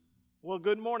Well,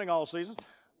 good morning, All Seasons.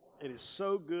 It is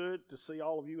so good to see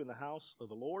all of you in the house of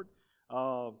the Lord.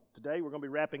 Today we're going to be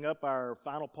wrapping up our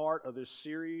final part of this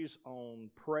series on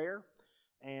prayer,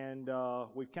 and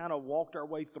we've kind of walked our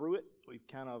way through it. We've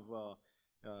kind of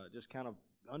just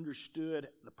understood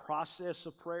the process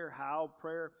of prayer, how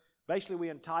prayer. Basically, we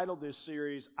entitled this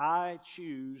series, I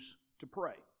Choose to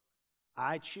Pray.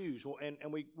 I choose. Well,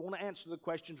 and we want to answer the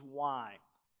questions why.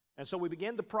 And so we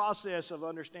begin the process of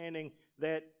understanding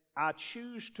that I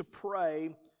choose to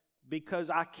pray because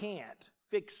I can't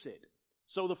fix it.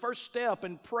 So the first step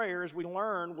in prayer, as we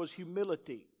learned, was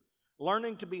humility.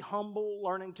 Learning to be humble,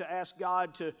 learning to ask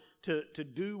God to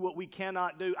do what we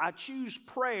cannot do. I choose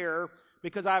prayer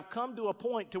because I've come to a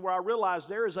point to where I realize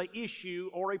there is an issue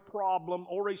or a problem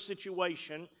or a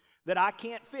situation that I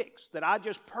can't fix, that I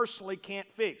just personally can't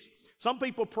fix. Some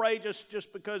people pray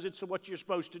just because it's what you're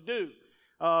supposed to do.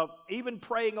 Even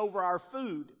praying over our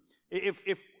food.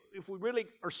 If we really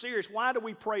are serious, why do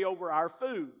we pray over our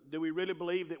food? Do we really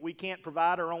believe that we can't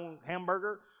provide our own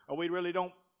hamburger? Or we really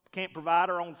can't provide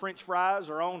our own French fries?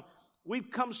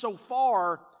 We've come so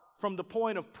far from the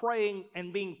point of praying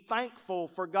and being thankful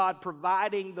for God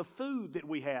providing the food that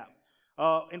we have.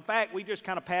 In fact, we just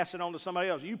kind of pass it on to somebody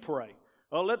else. You pray.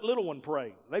 Let little one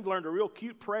pray. They've learned a real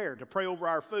cute prayer to pray over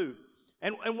our food.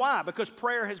 And why? Because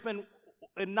prayer has been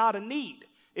not a need.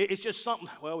 It's just something,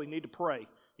 well, we need to pray.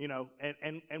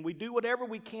 And we do whatever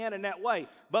we can in that way.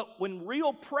 But when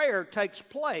real prayer takes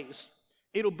place,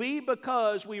 it'll be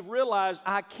because we've realized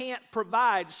I can't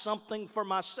provide something for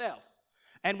myself.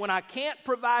 And when I can't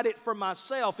provide it for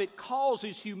myself, it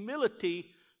causes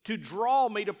humility to draw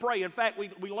me to pray. In fact,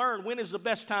 we learn when is the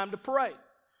best time to pray?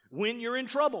 When you're in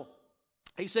trouble.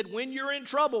 He said, when you're in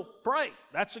trouble, pray.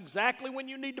 That's exactly when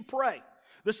you need to pray.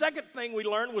 The second thing we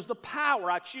learned was the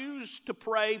power. I choose to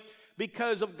pray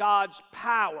because of God's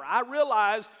power. I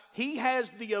realize He has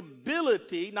the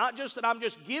ability, not just that I'm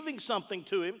just giving something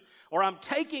to Him or I'm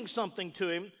taking something to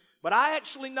Him, but I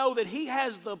actually know that He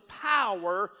has the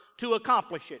power to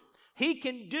accomplish it. He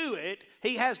can do it.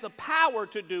 He has the power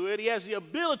to do it. He has the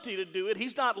ability to do it.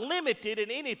 He's not limited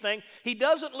in anything. He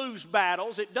doesn't lose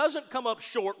battles. It doesn't come up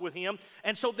short with Him.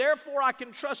 And so therefore I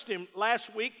can trust Him.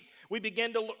 Last week we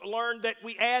began to learn that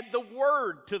we add the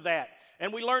Word to that.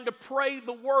 And we learn to pray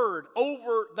the Word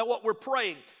over what we're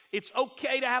praying. It's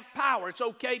okay to have power. It's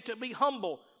okay to be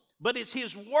humble. But it's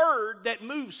His Word that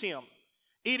moves Him.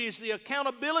 It is the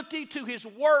accountability to His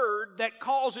Word that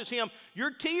causes Him.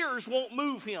 Your tears won't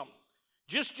move Him.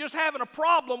 Just having a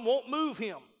problem won't move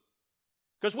Him.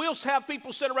 Because we'll have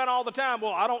people sit around all the time,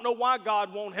 well, I don't know why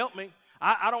God won't help me.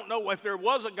 I don't know if there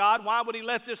was a God, why would He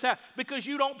let this happen? Because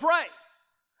you don't pray.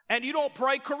 And you don't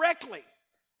pray correctly.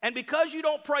 And because you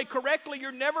don't pray correctly,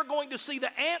 you're never going to see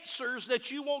the answers that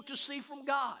you want to see from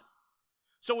God.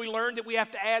 So we learned that we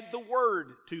have to add the Word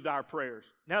to our prayers.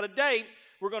 Now today,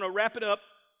 we're going to wrap it up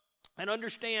and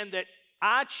understand that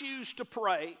I choose to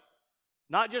pray,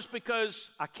 not just because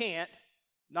I can't,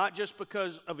 not just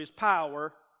because of His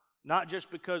power, not just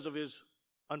because of His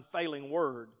unfailing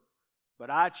Word,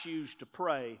 but I choose to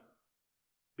pray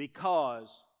because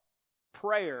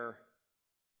prayer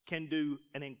can do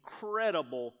an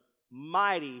incredible,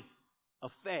 mighty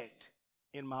effect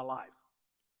in my life.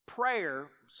 Prayer,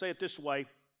 say it this way,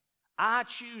 I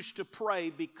choose to pray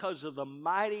because of the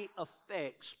mighty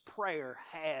effects prayer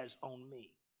has on me.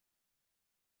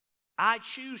 I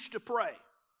choose to pray.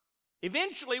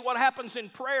 Eventually, what happens in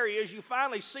prayer is you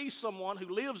finally see someone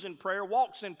who lives in prayer,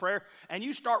 walks in prayer, and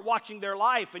you start watching their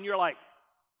life, and you're like,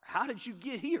 how did you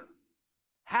get here?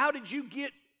 How did you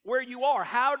get where you are?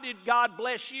 How did God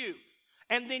bless you?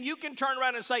 And then you can turn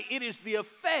around and say, it is the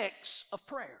effects of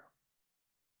prayer.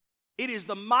 It is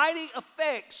the mighty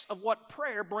effects of what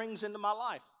prayer brings into my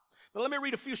life. Now, let me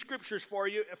read a few scriptures for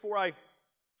you before I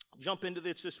jump into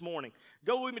this morning.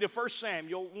 Go with me to 1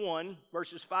 Samuel 1,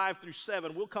 verses 5 through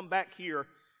 7. We'll come back here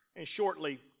and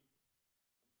shortly.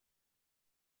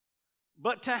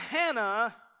 But to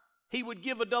Hannah, he would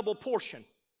give a double portion,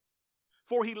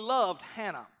 for he loved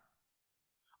Hannah,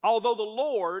 although the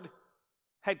Lord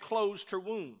had closed her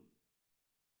womb.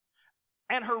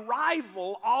 And her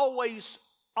rival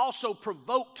also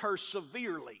provoked her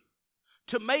severely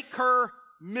to make her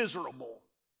miserable,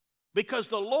 because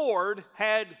the Lord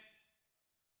had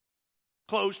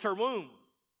closed her womb.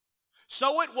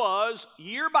 So it was,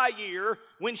 year by year,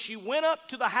 when she went up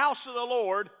to the house of the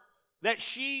Lord, that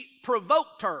she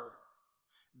provoked her.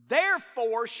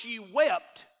 Therefore she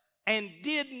wept and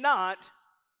did not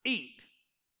eat.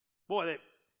 Boy,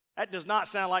 that does not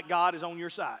sound like God is on your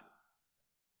side.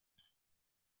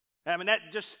 I mean,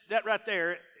 that right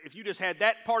there, if you just had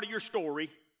that part of your story,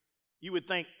 you would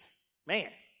think, Man,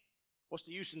 what's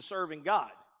the use in serving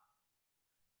God?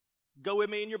 Go with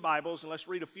me in your Bibles and let's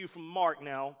read a few from Mark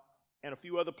now and a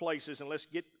few other places, and let's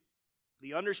get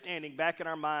the understanding back in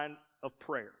our mind of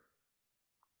prayer.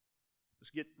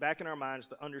 Let's get back in our minds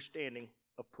the understanding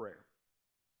of prayer.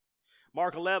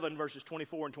 Mark 11, verses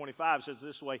 24 and 25 says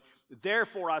this way,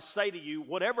 "Therefore I say to you,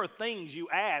 whatever things you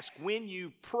ask when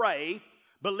you pray,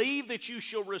 believe that you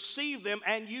shall receive them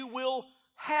and you will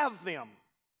have them.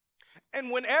 And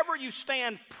whenever you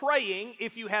stand praying,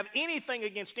 if you have anything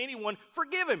against anyone,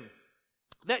 forgive him,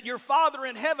 that your Father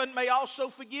in heaven may also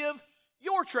forgive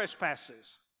your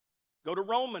trespasses." Go to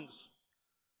Romans.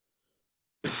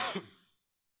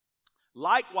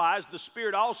 "Likewise, the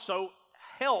Spirit also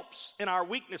helps in our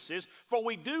weaknesses, for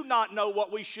we do not know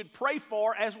what we should pray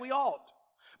for as we ought.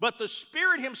 But the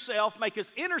Spirit Himself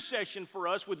maketh intercession for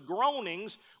us with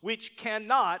groanings which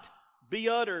cannot be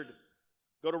uttered."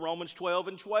 Go to Romans 12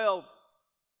 and 12.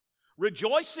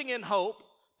 "Rejoicing in hope,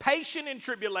 patient in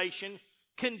tribulation,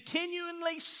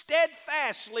 continually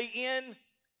steadfastly in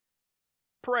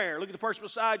prayer." Look at the person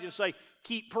beside you and say,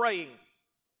 keep praying.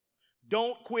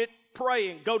 Don't quit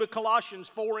praying. Go to Colossians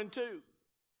 4 and 2.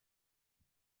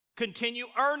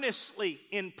 "Continue earnestly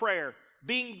in prayer,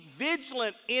 being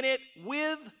vigilant in it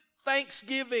with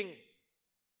thanksgiving."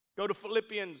 Go to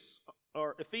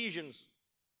Ephesians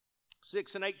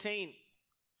 6 and 18.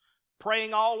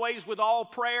 "Praying always with all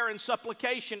prayer and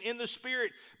supplication in the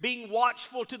Spirit, being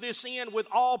watchful to this end with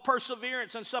all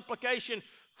perseverance and supplication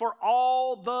for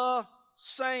all the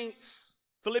saints."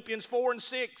 Philippians 4 and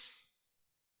 6.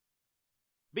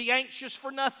 "Be anxious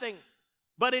for nothing,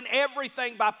 but in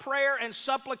everything by prayer and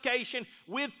supplication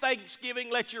with thanksgiving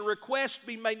let your requests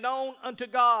be made known unto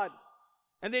God."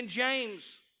 And then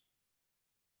James.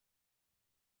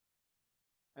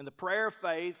 "And the prayer of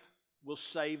faith will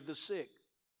save the sick,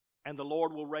 and the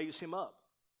Lord will raise him up.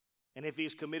 And if he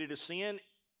is committed a sin,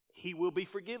 he will be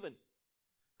forgiven.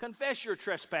 Confess your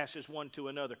trespasses one to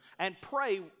another, and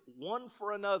pray one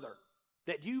for another,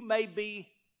 that you may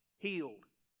be healed.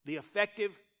 The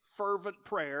effective, fervent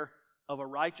prayer of a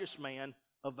righteous man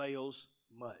avails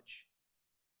much."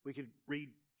 We could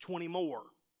read 20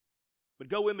 more. But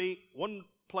go with me, one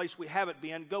place we haven't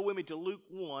been, go with me to Luke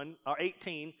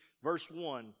 18, verse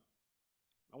 1.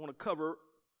 I want to cover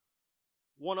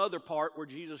one other part where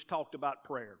Jesus talked about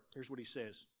prayer. Here's what he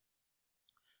says.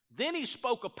 "Then he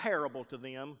spoke a parable to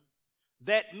them,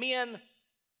 that men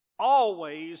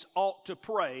always ought to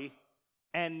pray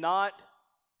and not..."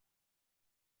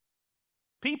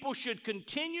 People should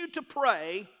continue to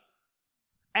pray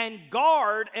and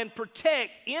guard and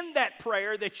protect in that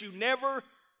prayer, that you never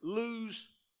lose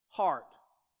heart.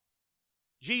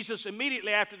 Jesus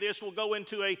immediately after this will go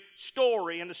into a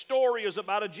story, and the story is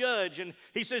about a judge, and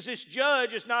he says this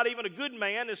judge is not even a good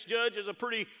man. This judge is a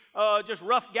pretty just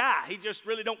rough guy. He just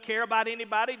really don't care about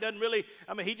anybody. Doesn't really,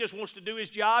 he just wants to do his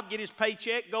job, get his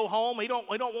paycheck, go home. He don't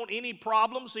want any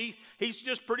problems. He's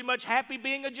just pretty much happy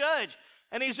being a judge.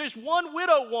 And he's this one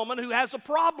widow woman who has a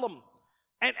problem.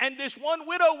 And this one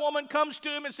widow woman comes to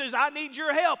him and says, "I need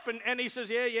your help." And he says,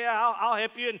 yeah, I'll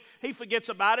help you. And he forgets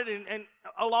about it. And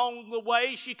along the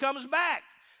way, she comes back.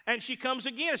 And she comes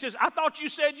again and says, "I thought you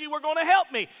said you were going to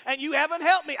help me, and you haven't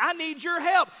helped me. I need your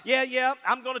help." Yeah,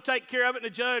 I'm going to take care of it. And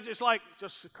the judge is like,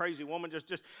 just a crazy woman.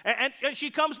 And she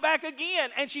comes back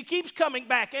again, and she keeps coming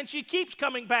back, and she keeps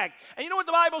coming back. And you know what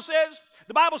the Bible says?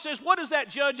 The Bible says, what is that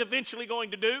judge eventually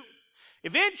going to do?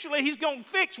 Eventually, he's going to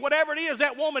fix whatever it is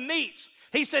that woman needs.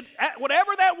 He said,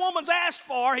 whatever that woman's asked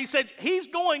for, he said, he's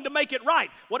going to make it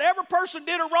right. Whatever person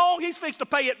did her wrong, he's fixed to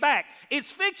pay it back.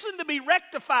 It's fixing to be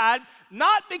rectified,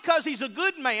 not because he's a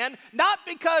good man, not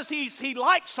because he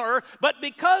likes her, but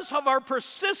because of her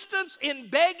persistence in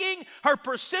begging, her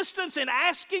persistence in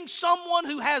asking someone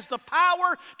who has the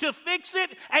power to fix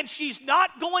it, and she's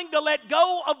not going to let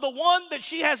go of the one that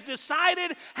she has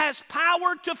decided has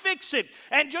power to fix it.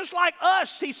 And just like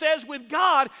us, he says, with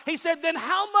God, he said, then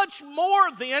how much more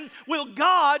then will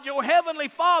God, your heavenly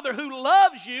Father who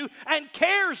loves you and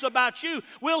cares about you,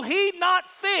 will he not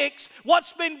fix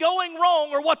what's been going wrong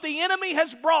or what the enemy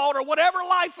has brought or whatever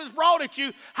life has brought at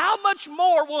you? How much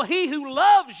more will he who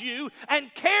loves you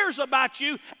and cares about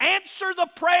you answer the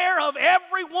prayer of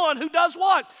everyone who does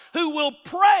what? Who will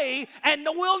pray and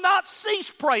will not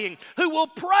cease praying. Who will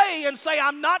pray and say,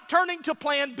 I'm not turning to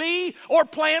plan B or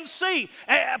plan C.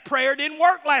 Prayer didn't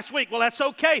work last week. Well, that's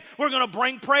okay. We're going to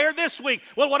bring prayer this week.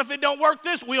 Well, what if it don't work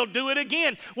this? We'll do it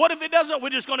again. What if it doesn't? We're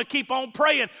just going to keep on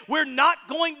praying. We're not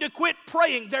going to quit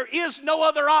praying. There is no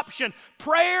other option.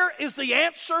 Prayer is the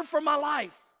answer for my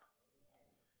life.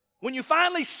 When you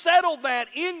finally settle that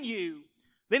in you,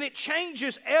 then it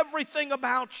changes everything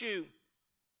about you.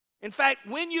 In fact,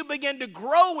 when you begin to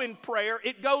grow in prayer,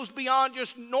 it goes beyond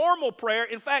just normal prayer.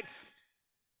 In fact,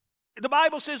 the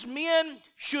Bible says men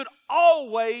should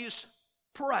always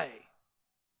pray,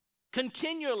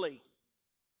 continually.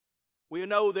 We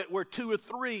know that where two or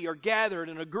three are gathered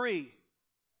and agree,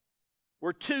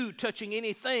 where two touching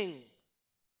anything,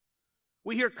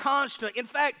 we hear constant. In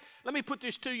fact, let me put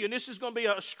this to you, and this is going to be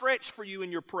a stretch for you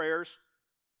in your prayers.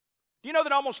 Do you know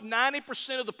that almost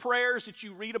 90% of the prayers that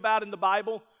you read about in the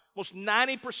Bible, almost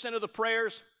 90% of the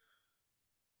prayers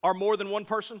are more than one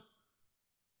person?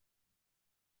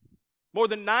 More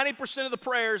than 90% of the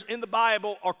prayers in the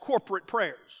Bible are corporate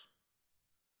prayers.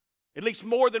 At least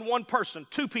more than one person,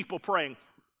 two people praying,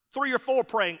 three or four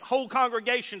praying, whole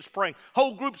congregations praying,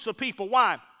 whole groups of people.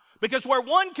 Why? Because where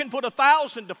one can put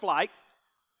 1,000 to flight,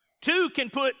 two can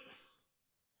put,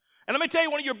 and let me tell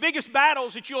you one of your biggest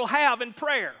battles that you'll have in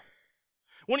prayer.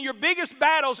 One of your biggest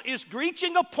battles is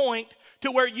reaching a point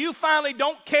to where you finally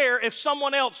don't care if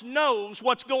someone else knows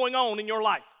what's going on in your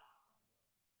life.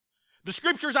 The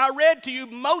scriptures I read to you,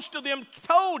 most of them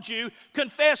told you,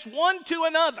 confess one to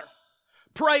another.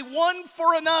 Pray one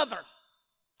for another.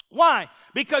 Why?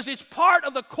 Because it's part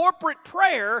of the corporate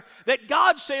prayer that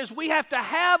God says we have to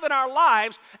have in our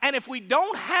lives, and if we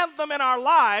don't have them in our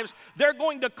lives, they're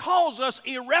going to cause us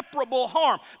irreparable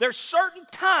harm. There's certain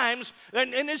times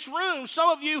in this room, some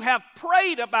of you have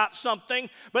prayed about something,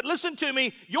 but listen to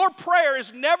me, your prayer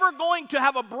is never going to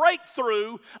have a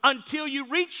breakthrough until you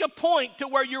reach a point to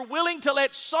where you're willing to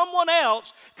let someone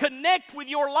else connect with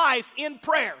your life in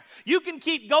prayer. You can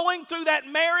keep going through that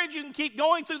marriage, you can keep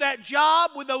going through that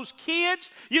job with those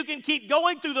kids, you can keep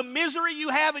going through the misery you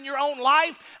have in your own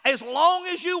life as long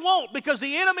as you want, because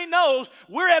the enemy knows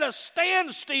we're at a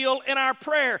standstill in our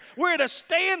prayer. We're at a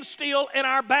standstill in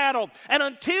our battle. And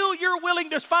until you're willing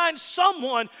to find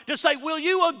someone to say, will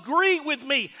you agree with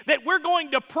me that we're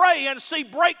going to pray and see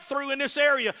breakthrough in this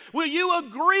area? Will you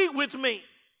agree with me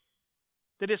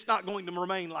that it's not going to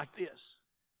remain like this?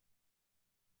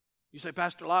 You say,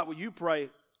 Pastor Lott, will you pray?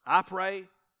 I pray,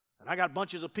 and I got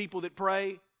bunches of people that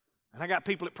pray. And I got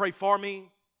people that pray for me.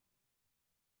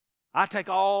 I take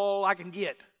all I can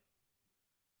get.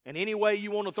 And any way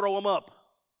you want to throw them up.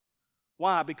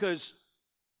 Why? Because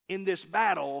in this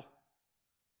battle,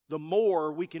 the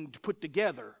more we can put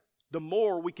together, the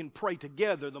more we can pray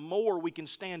together, the more we can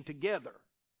stand together,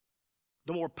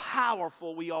 the more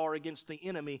powerful we are against the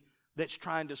enemy that's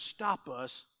trying to stop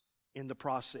us in the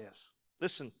process.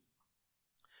 Listen,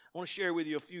 I want to share with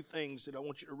you a few things that I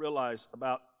want you to realize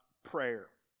about prayer.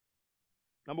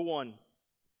 Number one,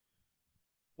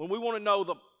 when we want to know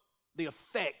the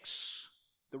effects,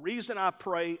 the reason I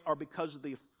pray are because of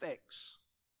the effects.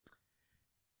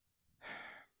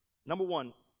 Number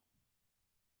one,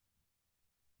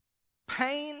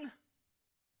 pain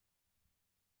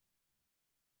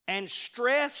and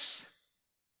stress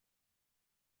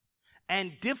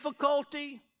and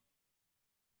difficulty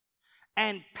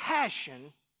and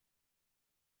passion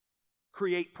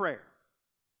create prayer.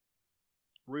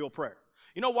 Real prayer.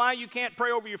 You know why you can't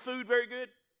pray over your food very good?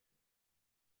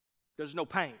 Because there's no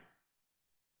pain.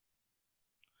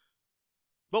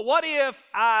 But what if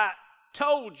I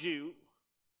told you,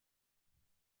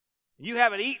 you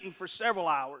haven't eaten for several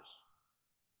hours,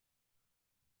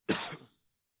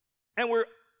 and we're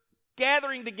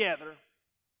gathering together,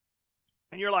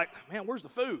 and you're like, man, where's the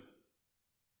food?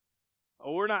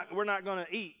 Oh, we're not going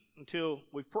to eat until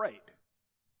we've prayed.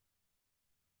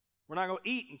 We're not going to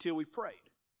eat until we've prayed.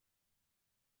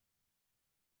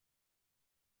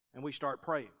 And we start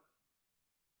praying.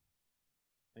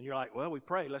 And you're like, well, we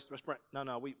prayed. Let's pray.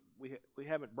 No, we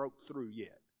haven't broke through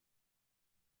yet.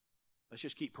 Let's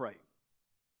just keep praying.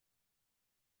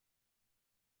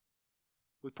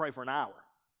 We pray for an hour.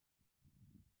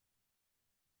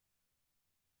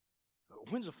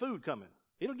 When's the food coming?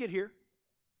 It'll get here.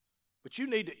 But you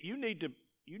need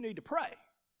to pray.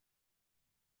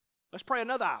 Let's pray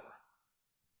another hour.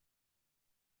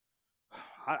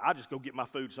 I just go get my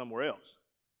food somewhere else.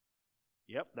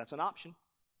 Yep, that's an option.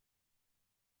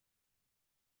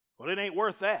 Well, it ain't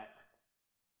worth that.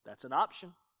 That's an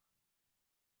option.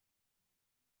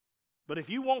 But if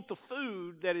you want the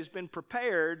food that has been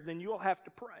prepared, then you'll have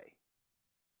to pray.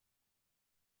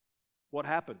 What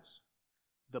happens?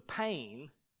 The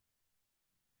pain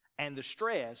and the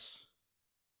stress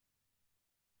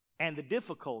and the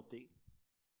difficulty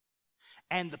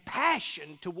and the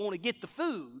passion to want to get the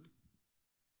food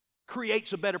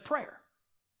creates a better prayer.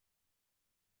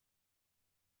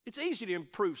 It's easy to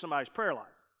improve somebody's prayer life.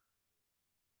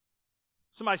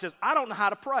 Somebody says, I don't know how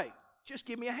to pray. Just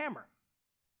give me a hammer.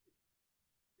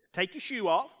 Take your shoe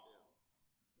off.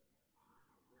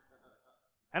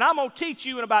 And I'm going to teach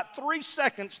you in about 3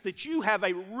 seconds that you have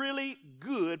a really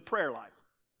good prayer life.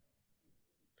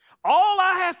 All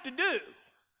I have to do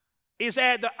is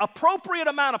add the appropriate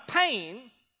amount of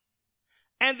pain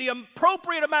and the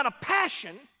appropriate amount of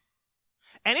passion,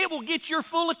 and it will get your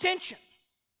full attention.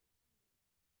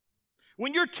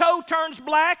 When your toe turns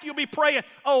black, you'll be praying,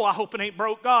 oh, I hope it ain't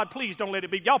broke. God, please don't let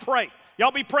it be. Y'all pray.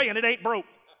 Y'all be praying it ain't broke.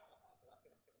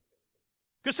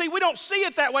 Because, see, we don't see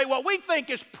it that way. What we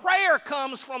think is prayer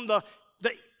comes from the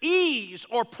ease,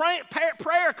 or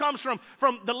prayer comes from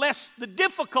the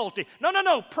difficulty.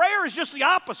 No. Prayer is just the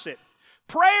opposite.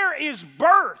 Prayer is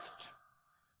birthed.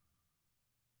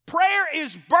 Prayer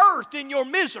is birthed in your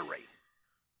misery.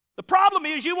 The problem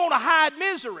is you want to hide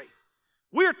misery.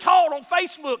 We're taught on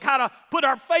Facebook how to put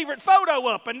our favorite photo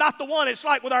up and not the one that's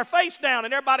like with our face down,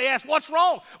 and everybody asks, what's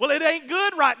wrong? Well, it ain't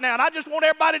good right now, and I just want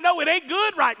everybody to know it ain't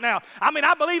good right now. I mean,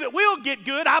 I believe it will get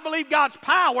good. I believe God's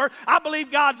power. I believe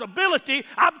God's ability.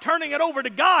 I'm turning it over to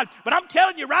God, but I'm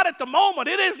telling you right at the moment,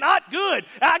 it is not good.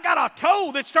 I got a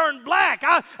toe that's turned black.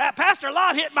 Pastor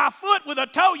Lott hit my foot with a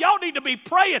toe. Y'all need to be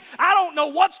praying. I don't know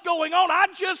what's going on. I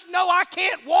just know I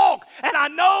can't walk, and I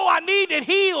know I need it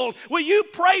healed. Will you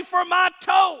pray for my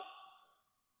toe?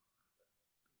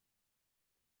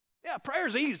 Yeah,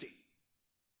 prayer's easy.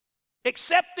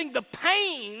 Accepting the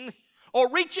pain or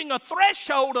reaching a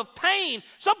threshold of pain.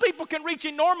 Some people can reach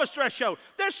enormous threshold.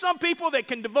 There's some people that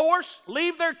can divorce,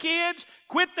 leave their kids,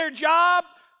 quit their job,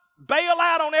 bail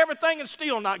out on everything and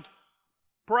still not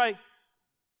pray.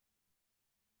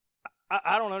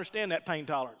 I don't understand that pain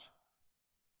tolerance.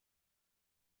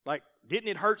 Like, didn't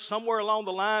it hurt somewhere along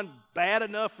the line bad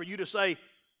enough for you to say,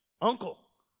 uncle?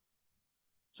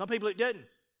 Some people it didn't.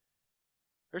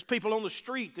 There's people on the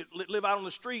street that live out on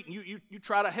the street, and you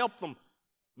try to help them.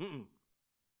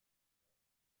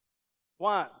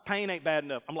 Why? Pain ain't bad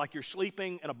enough. I'm like, you're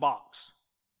sleeping in a box.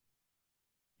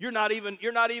 You're not even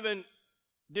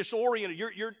disoriented.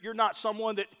 You're not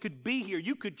someone that could be here.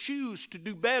 You could choose to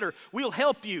do better. We'll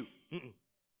help you.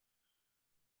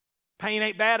 Pain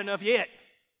ain't bad enough yet.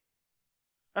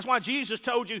 That's why Jesus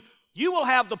told you, you will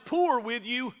have the poor with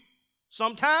you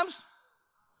sometimes,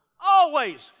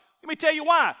 always. Let me tell you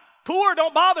why. Poor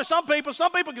don't bother some people.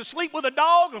 Some people can sleep with a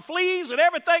dog and fleas and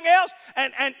everything else.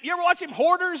 And you ever watch them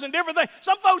hoarders and different things?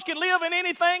 Some folks can live in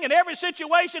anything, in every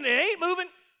situation, and it ain't moving.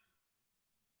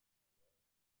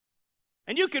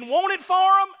 And you can want it for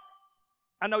them.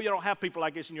 I know you don't have people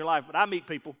like this in your life, but I meet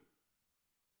people.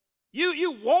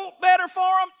 You want better for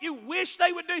them. You wish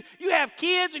they would do. You have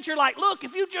kids and you're like, look,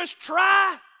 if you just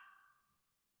try,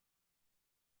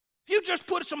 if you just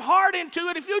put some heart into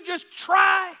it, if you just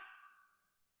try.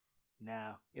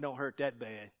 No, it don't hurt that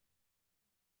bad.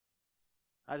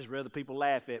 I just rather people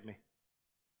laugh at me.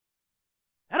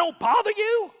 That don't bother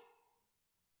you?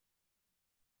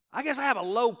 I guess I have a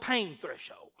low pain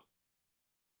threshold.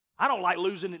 I don't like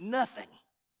losing at nothing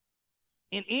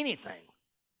in anything.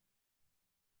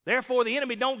 Therefore, the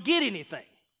enemy don't get anything.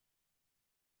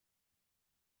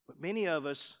 But many of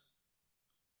us,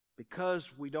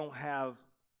 because we don't have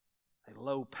a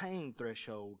low pain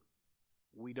threshold,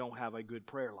 we don't have a good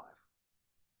prayer life.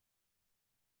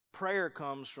 Prayer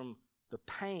comes from the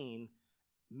pain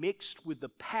mixed with the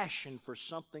passion for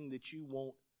something that you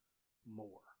want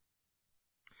more.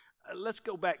 Let's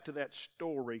go back to that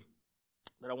story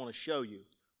that I want to show you.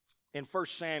 In 1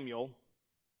 Samuel,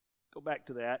 go back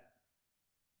to that.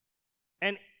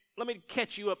 And let me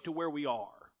catch you up to where we are.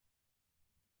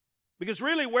 Because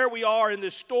really where we are in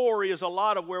this story is a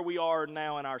lot of where we are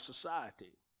now in our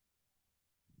society.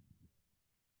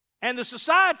 And the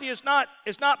society is not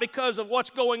because of what's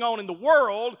going on in the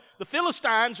world. The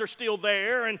Philistines are still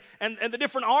there, and the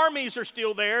different armies are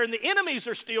still there, and the enemies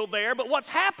are still there. But what's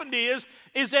happened is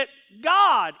that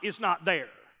God is not there.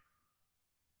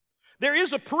 There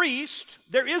is a priest,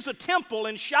 there is a temple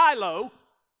in Shiloh.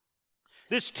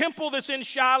 This temple that's in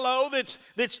Shiloh,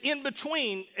 that's in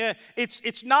between.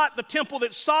 It's not the temple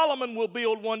that Solomon will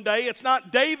build one day. It's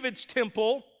not David's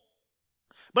temple.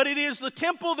 But it is the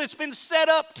temple that's been set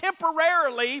up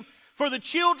temporarily for the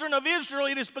children of Israel.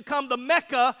 It has become the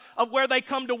Mecca of where they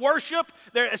come to worship.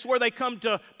 That's where they come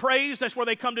to praise. That's where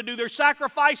they come to do their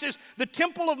sacrifices. The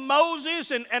temple of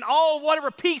Moses and all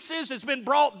whatever pieces has been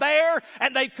brought there,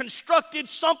 and they've constructed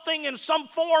something in some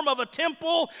form of a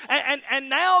temple, and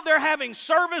now they're having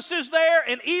services there,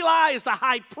 and Eli is the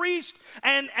high priest,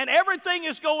 and everything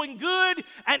is going good,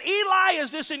 and Eli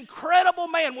is this incredible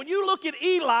man. When you look at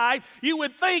Eli, you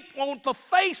would think, on the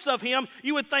face of him,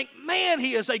 you would think, man,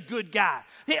 he is a good good guy.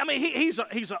 He's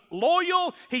a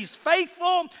loyal, he's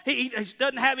faithful, he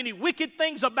doesn't have any wicked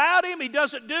things about him, he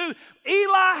doesn't do.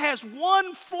 Eli has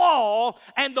one flaw,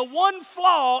 and the one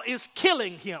flaw is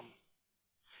killing him.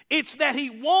 It's that he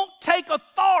won't take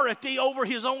authority over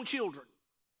his own children.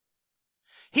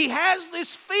 He has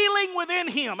this feeling within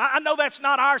him. I know that's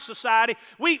not our society.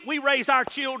 We raise our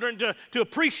children to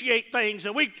appreciate things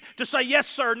and to say yes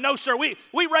sir, no sir. We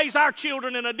raise our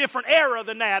children in a different era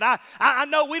than that. I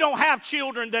know we don't have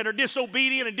children that are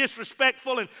disobedient and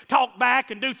disrespectful and talk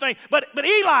back and do things. But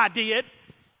Eli did.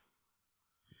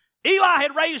 Eli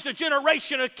had raised a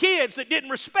generation of kids that didn't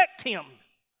respect him.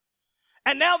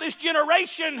 And now this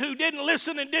generation who didn't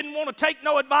listen and didn't want to take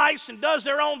no advice and does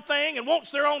their own thing and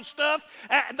wants their own stuff,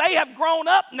 they have grown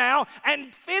up now.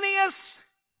 And Phinehas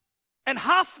and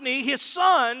Hophni, his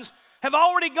sons, have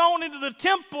already gone into the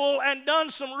temple and done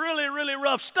some really, really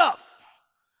rough stuff.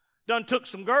 Done took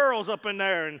some girls up in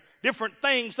there and different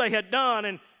things they had done,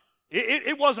 and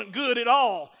it wasn't good at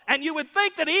all. And you would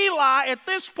think that Eli at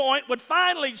this point would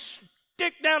finally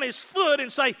stick down his foot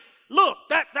and say, look,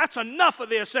 that's enough of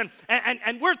this, and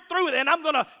we're through with it, and I'm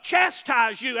going to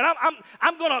chastise you, and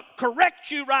I'm going to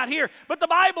correct you right here. But the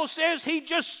Bible says he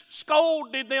just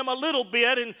scolded them a little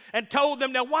bit and told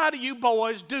them, now why do you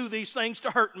boys do these things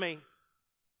to hurt me?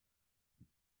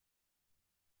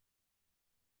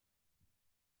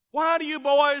 Why do you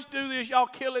boys do this? Y'all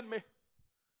killing me,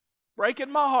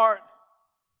 breaking my heart.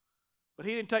 But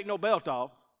he didn't take no belt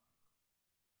off.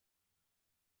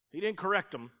 He didn't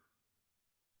correct them.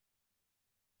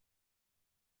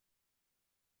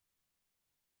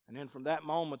 And then from that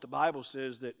moment, the Bible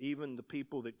says that even the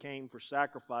people that came for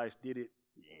sacrifice did it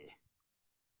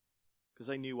because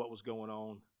they knew what was going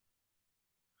on.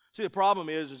 See, the problem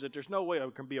is that there's no way there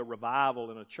can be a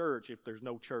revival in a church if there's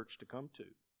no church to come to.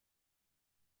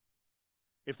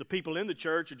 If the people in the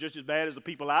church are just as bad as the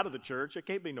people out of the church, there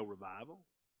can't be no revival.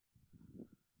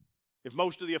 If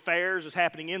most of the affairs is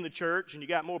happening in the church and you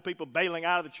got more people bailing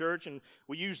out of the church and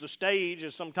we use the stage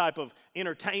as some type of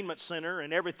entertainment center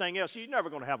and everything else, you're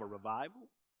never going to have a revival.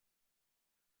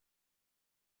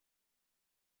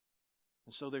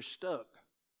 And so they're stuck.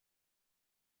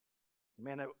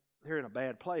 Man, they're in a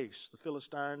bad place. The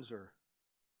Philistines are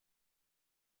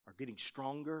getting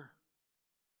stronger.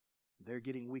 They're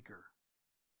getting weaker.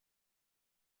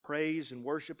 Praise and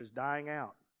worship is dying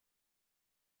out.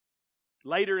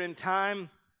 Later in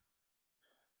time,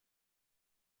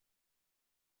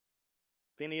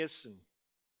 Phinehas and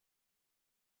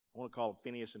I want to call him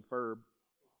Phinehas and Ferb.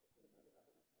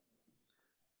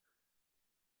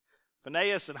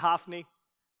 Phinehas and Hophni.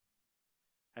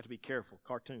 I have to be careful.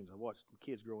 Cartoons. I watched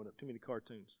kids growing up. Too many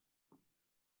cartoons.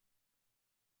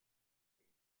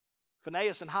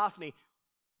 Phinehas and Hophni,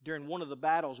 during one of the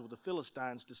battles with the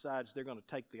Philistines, decides they're going to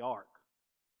take the ark.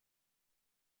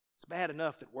 It's bad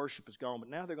enough that worship is gone, but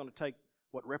now they're going to take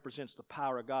what represents the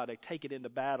power of God. They take it into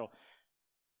battle.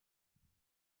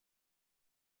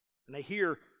 And they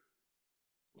hear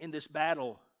in this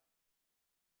battle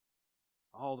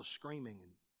all the screaming,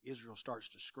 and Israel starts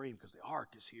to scream because the ark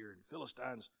is here, and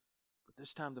Philistines, but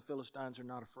this time the Philistines are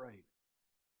not afraid.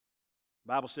 The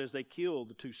Bible says they killed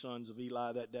the two sons of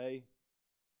Eli that day.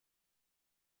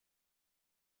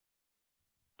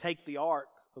 Take the ark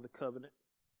of the covenant.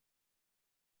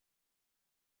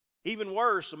 Even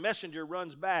worse, a messenger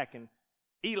runs back and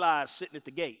Eli is sitting at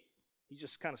the gate. He's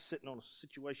just kind of sitting on a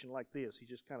situation like this. He's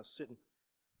just kind of sitting.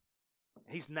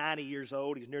 He's 90 years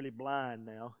old. He's nearly blind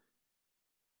now.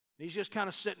 And he's just kind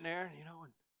of sitting there,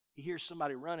 and he hears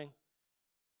somebody running.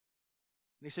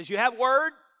 And he says, "You have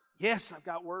word?" "Yes, I've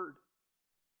got word."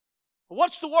 "Well,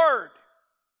 what's the word?"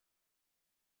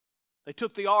 "They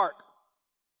took the ark.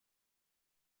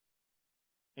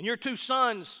 And your two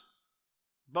sons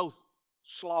both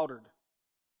slaughtered."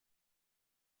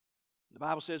 The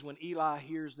Bible says when Eli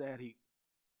hears that, he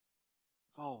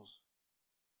falls.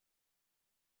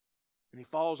 And he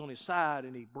falls on his side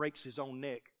and he breaks his own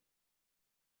neck.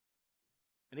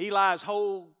 And Eli's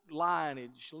whole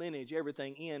lineage,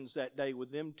 everything ends that day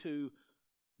with them two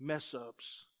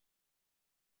mess-ups,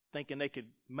 thinking they could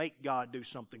make God do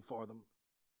something for them.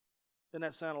 Doesn't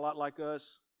that sound a lot like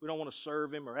us? We don't want to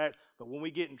serve Him or act, but when we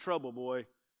get in trouble, boy,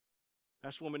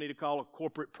 that's when we need to call a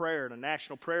corporate prayer and a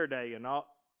national prayer day and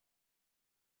all.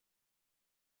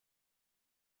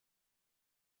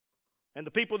 And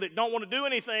the people that don't want to do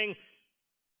anything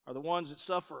are the ones that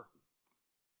suffer.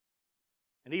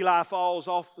 And Eli falls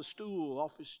off the stool,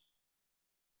 off his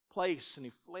place, and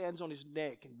he lands on his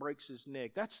neck and breaks his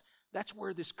neck. That's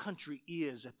where this country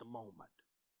is at the moment.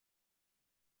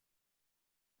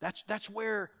 That's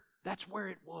where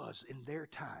it was in their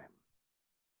time.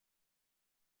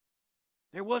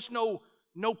 There was no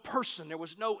person, there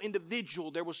was no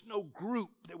individual, there was no group,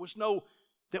 there was no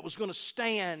that was going to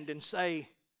stand and say,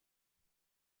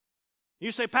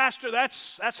 you say, Pastor,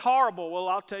 that's horrible. Well,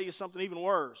 I'll tell you something even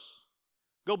worse.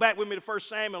 Go back with me to 1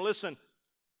 Samuel, listen.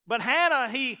 But Hannah,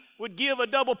 he would give a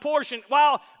double portion.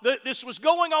 While this was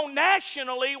going on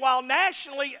nationally,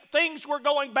 things were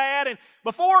going bad, and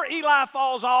before Eli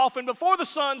falls off and before the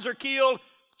sons are killed,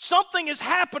 something is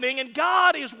happening and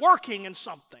God is working in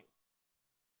something.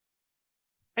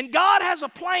 And God has a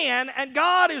plan and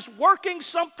God is working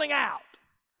something out.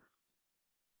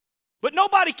 But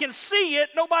nobody can see it,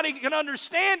 nobody can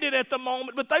understand it at the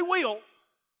moment, but they will.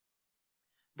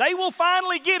 They will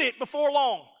finally get it before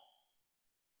long.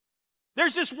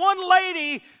 There's this one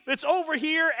lady that's over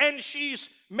here and she's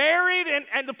married,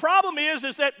 and the problem is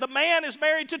that the man is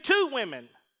married to two women.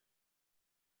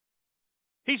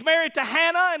 He's married to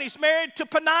Hannah and he's married to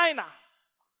Peninnah.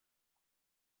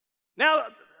 Now,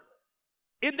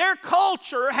 in their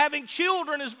culture, having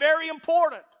children is very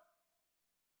important.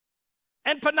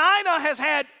 And Peninnah has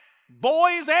had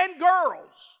boys and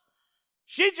girls.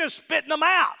 She's just spitting them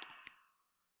out.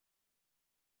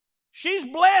 She's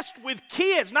blessed with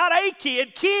kids, not a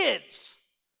kid, kids.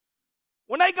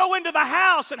 When they go into the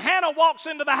house and Hannah walks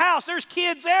into the house, there's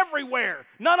kids everywhere,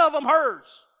 none of them hers.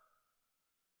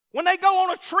 When they go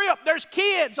on a trip, there's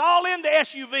kids all in the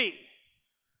SUV,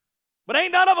 but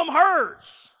ain't none of them hers.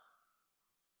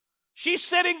 She's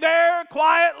sitting there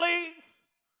quietly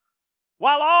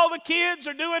while all the kids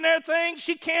are doing their thing.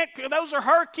 She can't, those are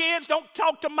her kids. Don't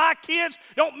talk to my kids.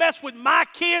 Don't mess with my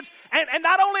kids. And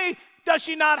not only does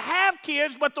she not have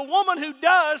kids, but the woman who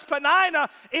does, Peninnah,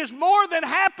 is more than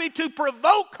happy to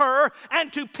provoke her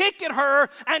and to pick at her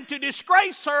and to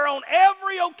disgrace her on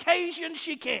every occasion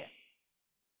she can.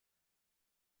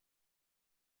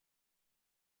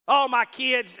 Oh, my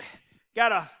kids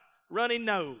got a runny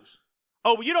nose.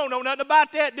 Oh, well, you don't know nothing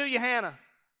about that, do you, Hannah?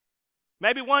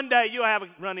 Maybe one day you'll have a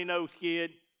runny nose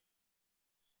kid.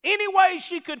 Any way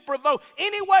she could provoke,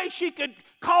 any way she could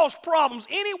cause problems,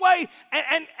 any way,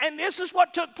 and this is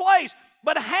what took place.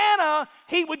 But Hannah,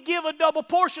 he would give a double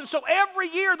portion, so every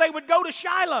year they would go to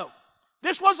Shiloh.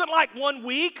 This wasn't like 1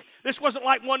 week. This wasn't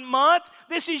like 1 month.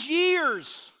 This is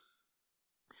years.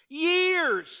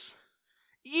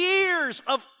 Years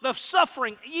of the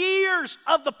suffering, years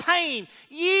of the pain,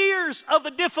 years of the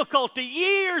difficulty,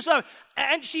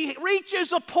 and she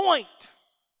reaches a point.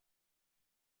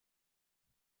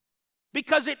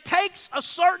 Because it takes a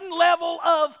certain level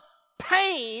of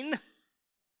pain,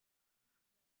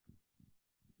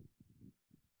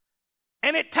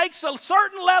 and it takes a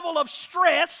certain level of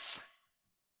stress,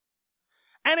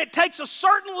 and it takes a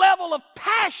certain level of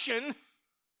passion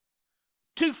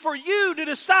for you to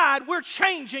decide we're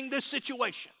changing this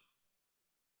situation.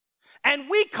 And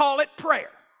we call it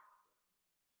prayer.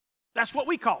 That's what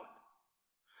we call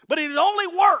it. But it only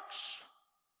works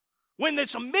when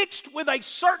it's mixed with a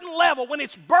certain level, when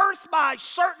it's birthed by a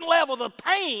certain level of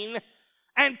pain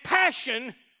and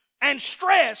passion and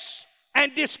stress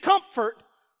and discomfort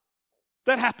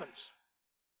that happens.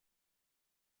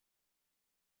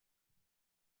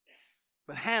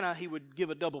 But Hannah, he would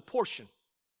give a double portion,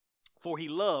 for he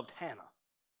loved Hannah,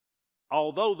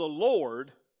 although the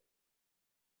Lord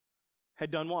had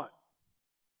done what?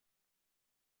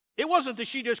 It wasn't that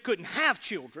she just couldn't have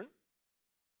children.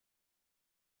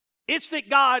 It's that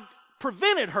God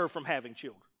prevented her from having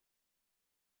children.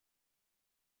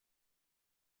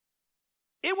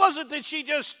 It wasn't that she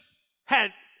just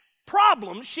had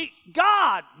problems.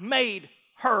 God made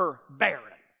her barren.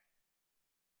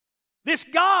 This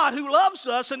God who loves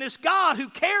us and this God who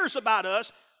cares about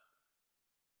us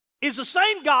is the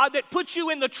same God that puts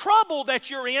you in the trouble that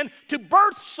you're in to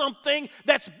birth something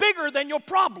that's bigger than your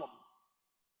problem.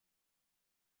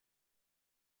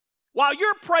 While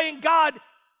you're praying, God,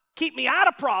 keep me out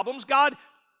of problems, God,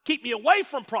 keep me away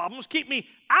from problems, keep me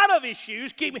out of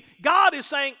issues, God is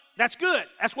saying, that's good.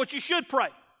 That's what you should pray.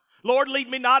 Lord,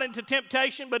 lead me not into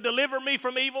temptation, but deliver me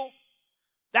from evil.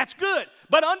 That's good.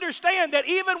 But understand that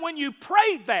even when you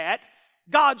pray that,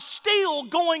 God's still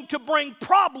going to bring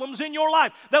problems in your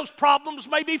life. Those problems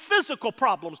may be physical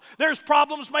problems. There's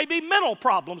problems may be mental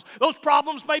problems. Those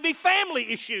problems may be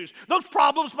family issues. Those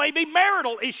problems may be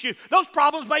marital issues. Those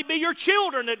problems may be your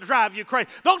children that drive you crazy.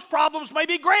 Those problems may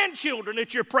be grandchildren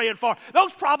that you're praying for.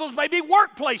 Those problems may be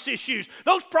workplace issues.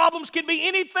 Those problems can be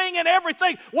anything and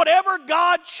everything. Whatever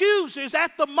God chooses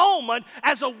at the moment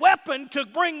as a weapon to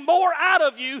bring more out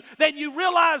of you than you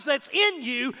realize that's in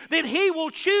you, then He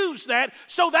will choose that.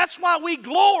 So that's why we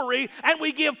glory and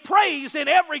we give praise in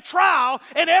every trial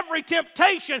and every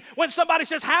temptation. When somebody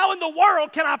says, how in the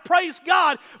world can I praise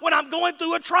God when I'm going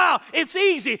through a trial? It's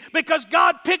easy, because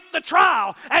God picked the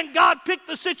trial and God picked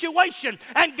the situation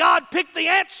and God picked the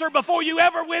answer before you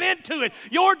ever went into it.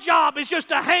 Your job is just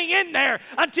to hang in there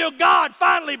until God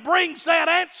finally brings that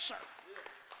answer.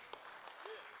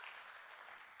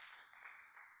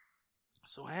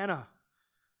 So Hannah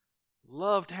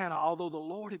loved Hannah, although the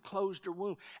Lord had closed her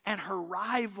womb. And her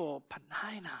rival,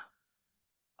 Peninnah,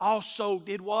 also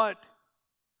did what?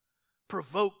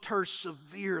 Provoked her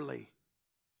severely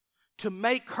to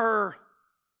make her.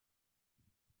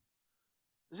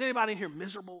 Is anybody in here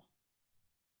miserable?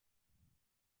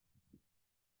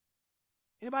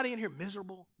 Anybody in here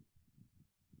miserable?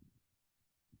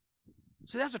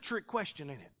 See, that's a trick question,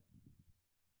 isn't it?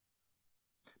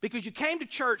 Because you came to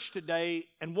church today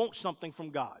and want something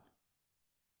from God.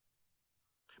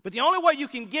 But the only way you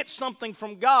can get something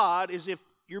from God is if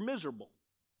you're miserable.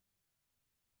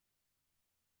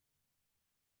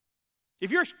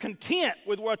 If you're content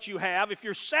with what you have, if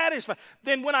you're satisfied,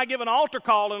 then when I give an altar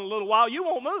call in a little while, you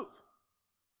won't move.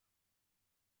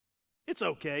 It's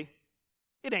okay.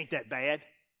 It ain't that bad.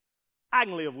 I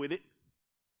can live with it.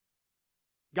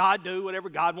 God do whatever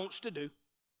God wants to do.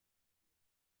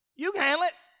 You can handle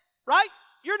it, right?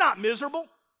 You're not miserable.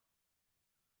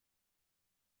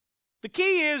 The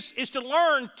key is to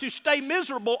learn to stay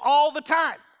miserable all the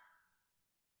time.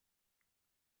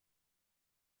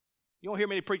 You don't hear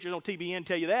many preachers on TBN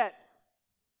tell you that.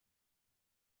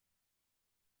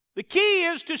 The key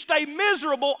is to stay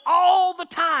miserable all the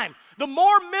time. The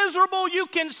more miserable you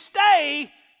can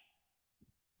stay,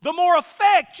 the more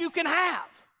effect you can have.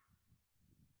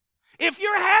 If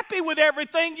you're happy with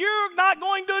everything, you're not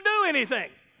going to do anything.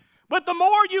 But the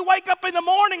more you wake up in the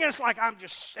morning, and it's like,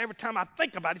 every time I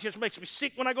think about it, it just makes me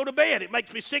sick when I go to bed. It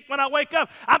makes me sick when I wake up.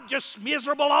 I'm just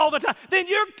miserable all the time. Then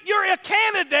you're a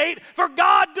candidate for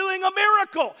God doing a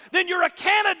miracle. Then you're a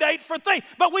candidate for things.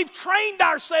 But we've trained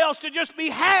ourselves to just be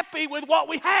happy with what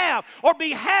we have or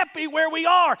be happy where we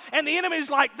are. And the enemy's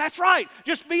like, that's right.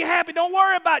 Just be happy. Don't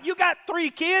worry about it. You got 3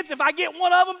 kids. If I get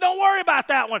one of them, don't worry about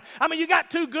that one. I mean, you got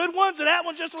 2 good ones, and that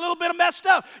one's just a little bit of messed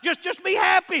up. Just be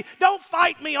happy. Don't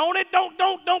fight me on it.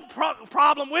 Don't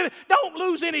problem with it. Don't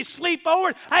lose any sleep over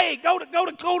it. Hey, go to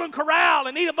Golden Corral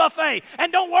and eat a buffet,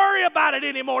 and don't worry about it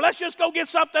anymore. Let's just go get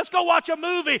something. Let's go watch a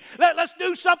movie. Let's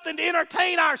do something to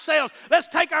entertain ourselves. Let's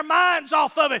take our minds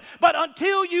off of it. But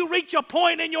until you reach a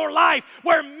point in your life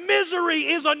where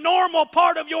misery is a normal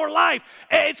part of your life,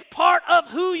 it's part of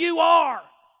who you are.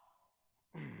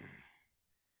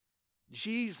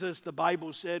 Jesus, the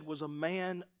Bible said, was a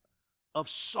man of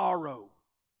sorrow.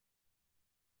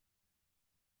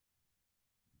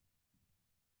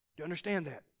 Do you understand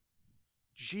that?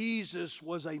 Jesus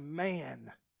was a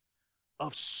man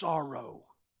of sorrow.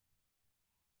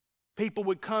 People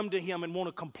would come to him and want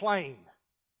to complain.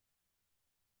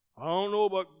 I don't know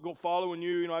about following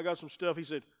you. I got some stuff. He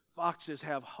said, foxes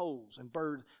have holes and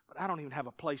birds, but I don't even have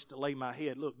a place to lay my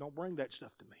head. Look, don't bring that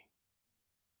stuff to me.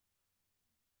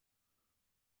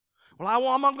 Well,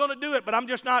 I'm going to do it, but I'm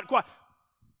just not quite.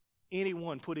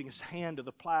 Anyone putting his hand to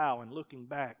the plow and looking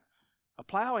back. A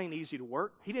plow ain't easy to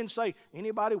work. He didn't say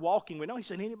anybody walking with. No, he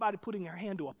said anybody putting their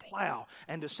hand to a plow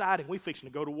and deciding we fixing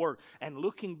to go to work and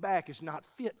looking back is not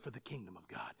fit for the kingdom of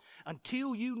God.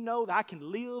 Until you know that I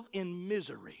can live in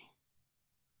misery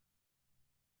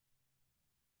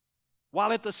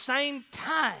while at the same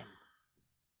time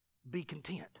be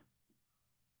content.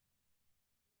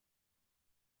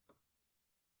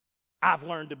 I've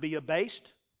learned to be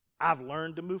abased. I've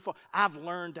learned to move forward. I've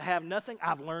learned to have nothing.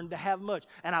 I've learned to have much.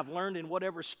 And I've learned in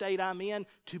whatever state I'm in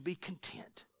to be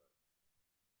content.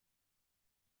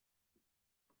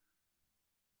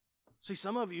 See,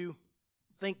 some of you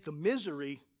think the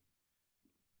misery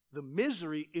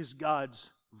is God's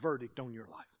verdict on your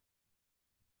life.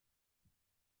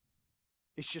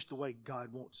 It's just the way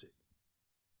God wants it.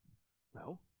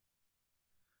 No.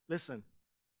 Listen.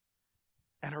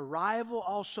 And her rival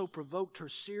also provoked her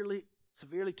severely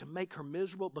to make her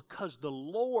miserable because the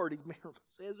Lord, he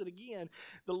says it again,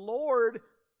 the Lord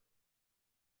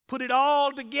put it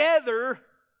all together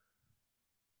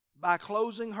by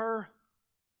closing her.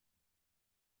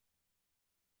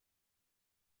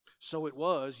 So it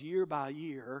was year by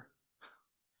year.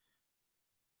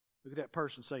 Look at that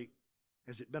person, say,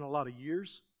 has it been a lot of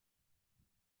years?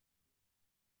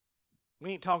 We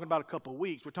ain't talking about a couple of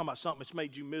weeks. We're talking about something that's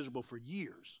made you miserable for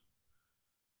years.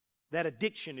 That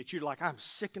addiction that you're like, I'm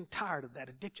sick and tired of that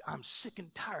addiction. I'm sick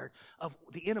and tired of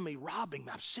the enemy robbing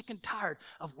me. I'm sick and tired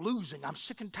of losing. I'm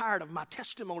sick and tired of my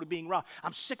testimony being robbed.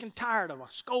 I'm sick and tired of a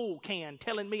skull can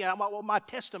telling me what my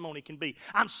testimony can be.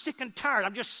 I'm sick and tired.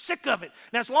 I'm just sick of it.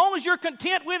 Now, as long as you're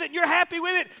content with it and you're happy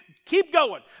with it, keep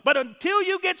going. But until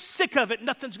you get sick of it,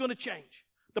 nothing's going to change.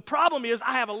 The problem is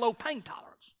I have a low pain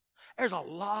tolerance. There's a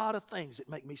lot of things that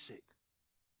make me sick.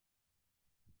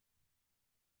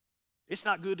 It's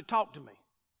not good to talk to me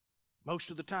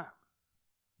most of the time.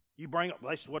 You bring up,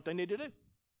 that's what they need to do.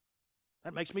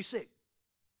 That makes me sick.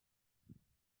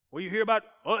 Well, you hear about,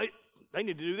 they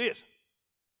need to do this.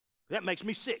 That makes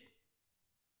me sick.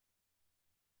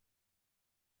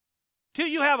 Till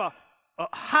you have a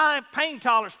high pain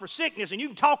tolerance for sickness and you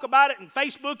can talk about it and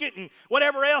Facebook it and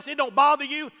whatever else, it don't bother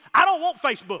you. I don't want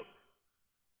Facebook.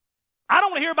 I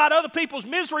don't want to hear about other people's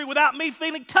misery without me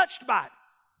feeling touched by it.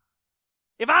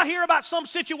 If I hear about some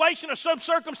situation or some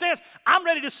circumstance, I'm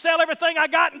ready to sell everything I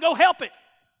got and go help it.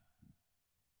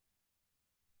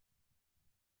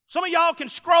 Some of y'all can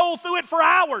scroll through it for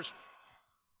hours.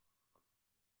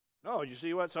 Oh, you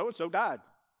see what so-and-so died.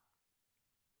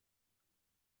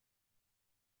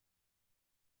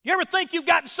 You ever think you've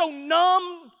gotten so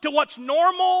numb to what's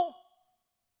normal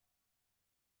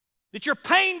that your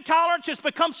pain tolerance has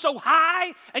become so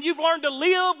high and you've learned to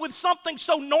live with something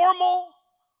so normal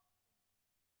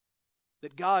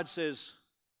that God says,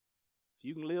 if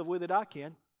you can live with it, I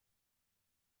can.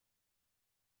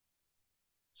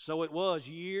 So it was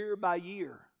year by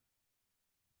year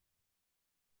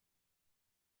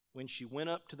when she went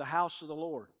up to the house of the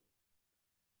Lord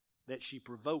that she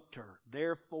provoked her.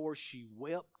 Therefore she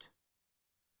wept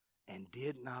and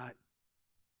did not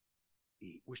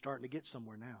eat. We're starting to get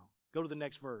somewhere now. Go to the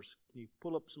next verse. Can you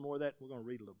pull up some more of that? We're going to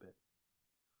read a little bit.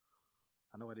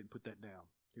 I know I didn't put that down.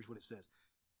 Here's what it says.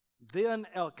 Then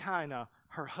Elkanah,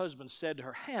 her husband, said to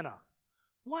her, Hannah,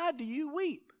 why do you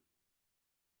weep?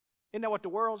 Isn't that what the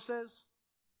world says?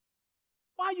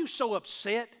 Why are you so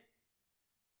upset?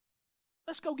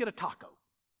 Let's go get a taco.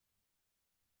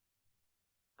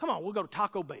 Come on, we'll go to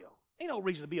Taco Bell. Ain't no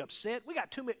reason to be upset. We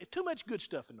got too much good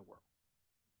stuff in the world.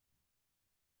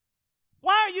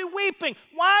 Why are you weeping?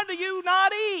 Why do you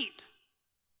not eat?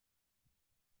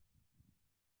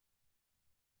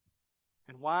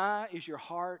 And why is your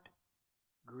heart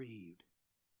grieved?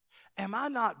 Am I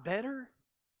not better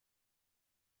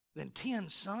than 10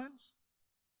 sons?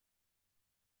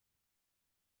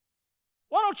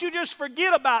 Why don't you just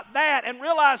forget about that and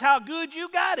realize how good you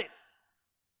got it?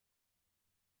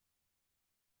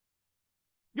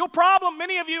 Your problem,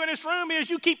 many of you in this room, is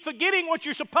you keep forgetting what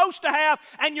you're supposed to have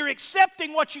and you're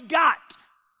accepting what you got.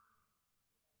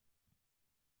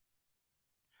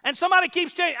 And somebody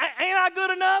keeps telling you, ain't I good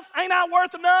enough? Ain't I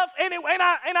worth enough? Ain't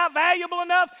I valuable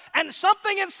enough? And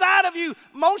something inside of you,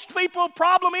 most people,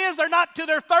 problem is they're not to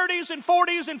their 30s and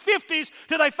 40s and 50s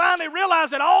till they finally realize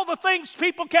that all the things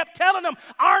people kept telling them,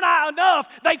 aren't I enough?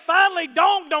 They finally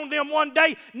dawned on them one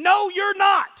day, no, you're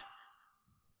not.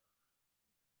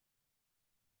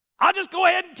 I'll just go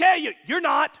ahead and tell you, you're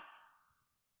not.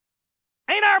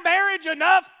 Ain't our marriage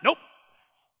enough? Nope.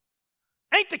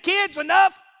 Ain't the kids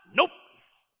enough? Nope.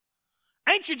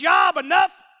 Ain't your job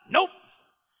enough? Nope.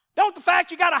 Don't the fact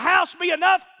you got a house be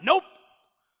enough? Nope.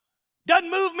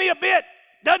 Doesn't move me a bit.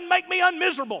 Doesn't make me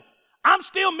unmiserable. I'm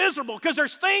still miserable because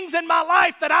there's things in my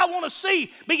life that I want to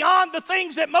see beyond the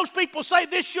things that most people say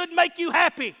this should make you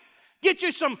happy. Get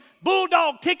you some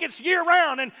Bulldog tickets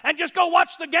year-round and just go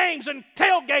watch the games and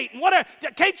tailgate and whatever.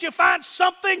 Can't you find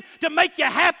something to make you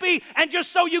happy and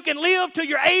just so you can live till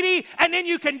you're 80 and then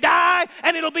you can die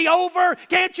and it'll be over?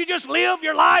 Can't you just live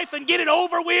your life and get it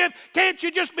over with? Can't you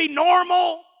just be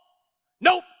normal?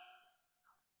 Nope.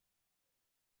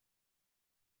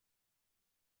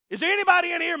 Is there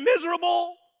anybody in here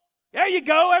miserable? There you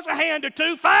go. There's a hand or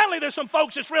two. Finally, there's some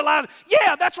folks that's realizing,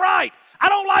 yeah, that's right. I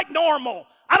don't like normal.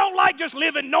 I don't like just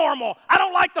living normal. I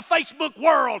don't like the Facebook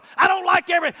world. I don't like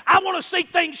everything. I want to see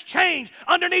things change.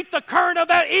 Underneath the current of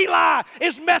that, Eli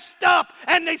is messed up,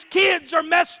 and these kids are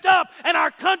messed up, and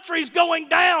our country's going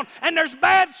down, and there's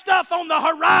bad stuff on the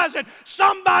horizon.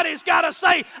 Somebody's got to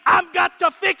say, I've got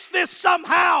to fix this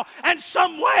somehow and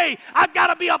some way. I've got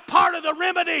to be a part of the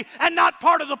remedy and not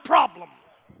part of the problem.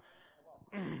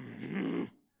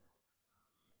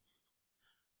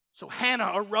 So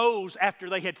Hannah arose after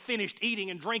they had finished eating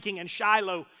and drinking in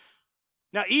Shiloh.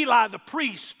 Now Eli the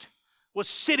priest was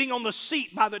sitting on the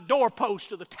seat by the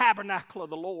doorpost of the tabernacle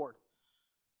of the Lord.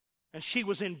 And she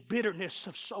was in bitterness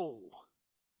of soul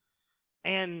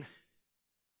and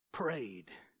prayed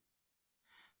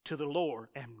to the Lord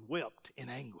and wept in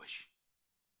anguish.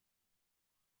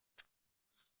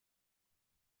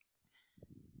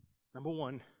 Number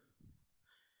one,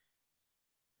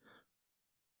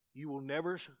 you will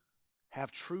never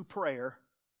have true prayer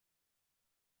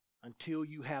until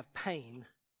you have pain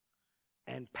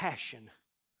and passion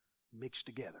mixed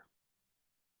together.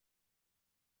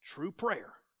 True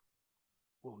prayer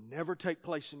will never take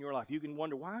place in your life. You can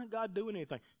wonder, why isn't God doing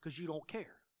anything? Because you don't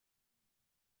care.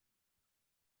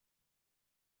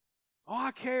 Oh,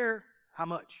 I care. How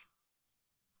much?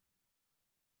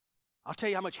 I'll tell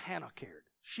you how much Hannah cared.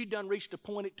 She done reached a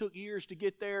point, it took years to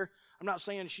get there. I'm not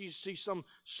saying she's some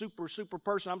super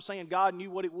person. I'm saying God knew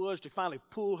what it was to finally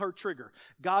pull her trigger.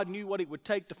 God knew what it would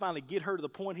take to finally get her to the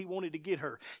point He wanted to get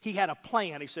her. He had a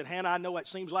plan. He said, Hannah, I know it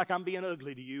seems like I'm being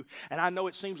ugly to you, and I know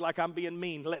it seems like I'm being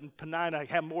mean, letting Penina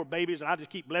have more babies, and I just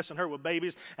keep blessing her with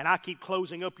babies, and I keep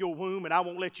closing up your womb, and I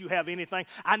won't let you have anything.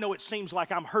 I know it seems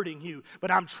like I'm hurting you, but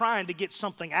I'm trying to get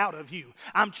something out of you.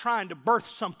 I'm trying to birth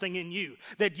something in you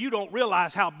that you don't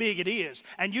realize how big it is,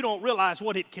 and you don't realize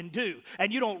what it can do,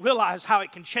 and you don't realize how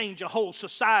it can change a whole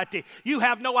society. You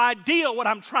have no idea what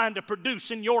I'm trying to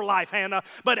produce in your life, Hannah,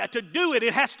 but to do it,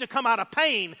 it has to come out of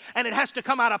pain, and it has to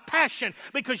come out of passion,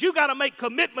 because you got to make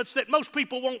commitments that most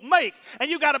people won't make,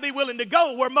 and you got to be willing to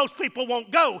go where most people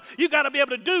won't go. You got to be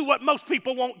able to do what most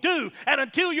people won't do, and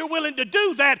until you're willing to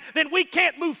do that, then we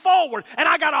can't move forward, and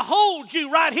I got to hold you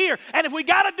right here, and if we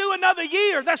got to do another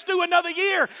year, let's do another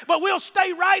year, but we'll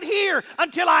stay right here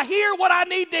until I hear what I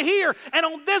need to hear. And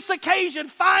on this occasion,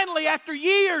 finally, after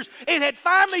years, it had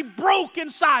finally broke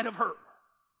inside of her.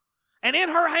 And in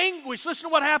her anguish, listen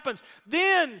to what happens.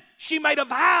 Then she made a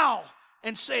vow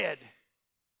and said,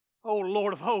 O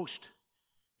Lord of hosts,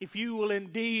 if you will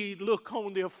indeed look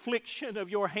on the affliction of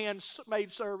your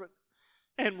handmaid servant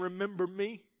and remember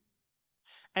me,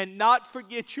 and not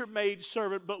forget your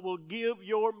maidservant, but will give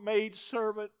your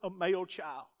maidservant a male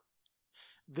child,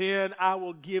 then I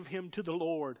will give him to the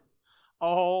Lord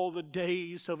all the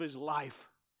days of his life.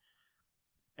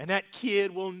 And that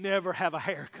kid will never have a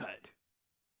haircut.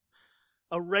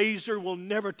 A razor will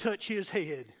never touch his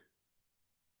head.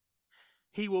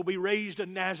 He will be raised a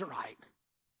Nazirite.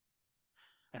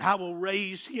 And I will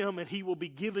raise him, and he will be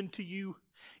given to you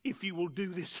if you will do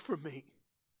this for me.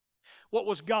 What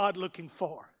was God looking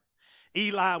for?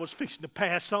 Eli was fixing to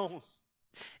pass on.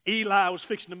 Eli was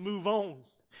fixing to move on.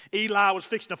 Eli was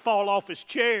fixing to fall off his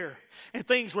chair, and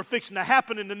things were fixing to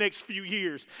happen in the next few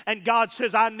years. And God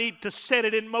says, I need to set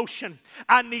it in motion.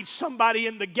 I need somebody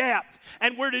in the gap.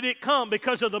 And where did it come?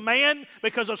 Because of the man?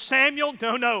 Because of Samuel?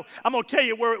 No. I'm going to tell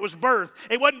you where it was birthed.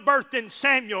 It wasn't birthed in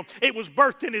Samuel. It was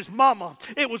birthed in his mama.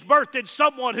 It was birthed in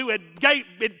someone who had gave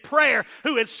in prayer,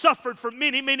 who had suffered for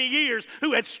many, many years,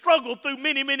 who had struggled through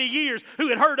many, many years, who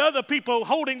had heard other people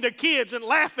holding their kids and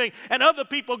laughing, and other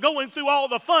people going through all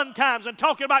the fun times and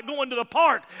talking about going to the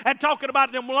park and talking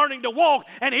about them learning to walk.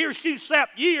 And here she sat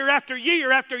year after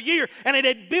year after year, and it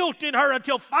had built in her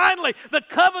until finally the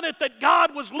covenant that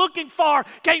God was looking for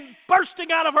came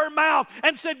bursting out of her mouth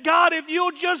and said, God, if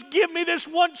you'll just give me this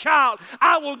one child,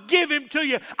 I will give him to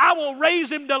you. I will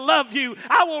raise him to love you.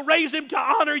 I will raise him to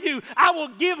honor you. I will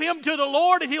give him to the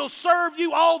Lord, and he'll serve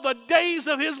you all the days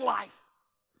of his life.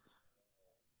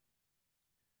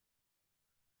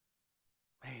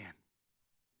 Man,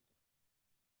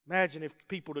 imagine if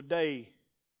people today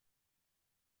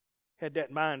had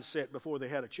that mindset before they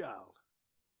had a child.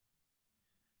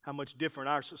 How much different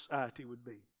our society would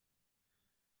be.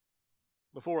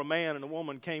 Before a man and a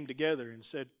woman came together and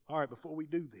said, all right, before we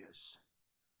do this,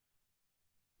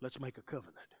 let's make a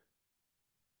covenant.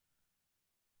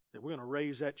 That we're going to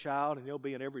raise that child, and they'll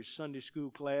be in every Sunday school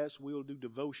class. We'll do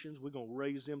devotions. We're going to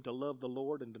raise them to love the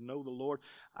Lord and to know the Lord.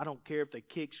 I don't care if they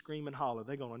kick, scream, and holler.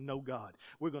 They're going to know God.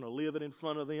 We're going to live it in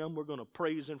front of them. We're going to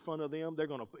praise in front of them. They're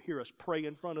going to hear us pray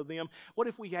in front of them. What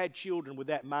if we had children with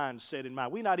that mindset in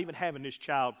mind? We're not even having this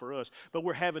child for us, but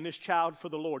we're having this child for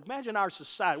the Lord. Imagine our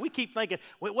society. We keep thinking,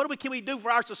 what can we do for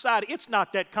our society? It's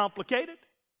not that complicated.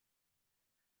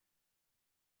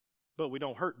 But we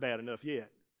don't hurt bad enough yet.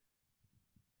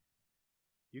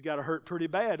 You got to hurt pretty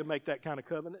bad to make that kind of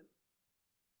covenant.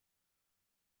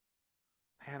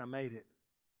 Hannah made it.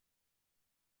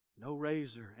 No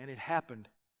razor. And it happened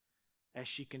as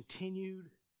she continued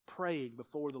praying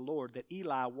before the Lord that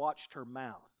Eli watched her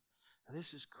mouth. Now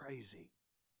this is crazy.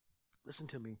 Listen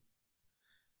to me.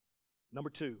 Number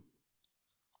 2.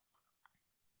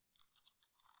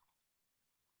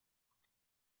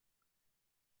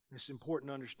 This is important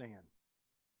to understand.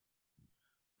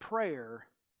 Prayer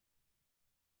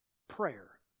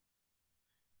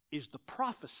is the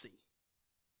prophecy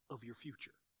of your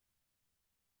future.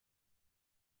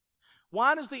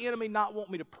 Why does the enemy not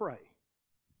want me to pray?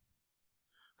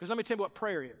 Because let me tell you what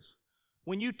prayer is.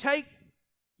 When you take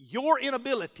your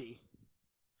inability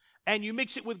and you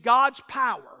mix it with God's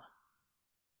power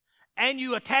and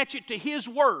you attach it to His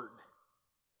Word,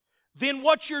 then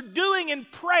what you're doing in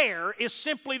prayer is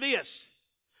simply this.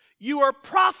 You are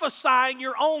prophesying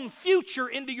your own future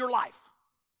into your life.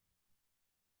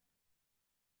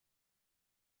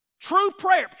 True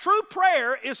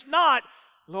prayer is not,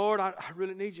 Lord, I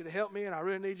really need you to help me and I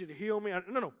really need you to heal me.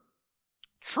 No.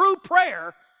 True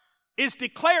prayer is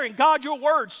declaring, God, your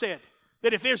word said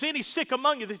that if there's any sick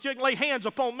among you, that you can lay hands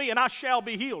upon me and I shall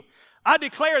be healed. I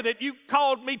declare that you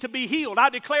called me to be healed. I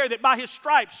declare that by His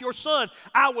stripes, your son,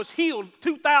 I was healed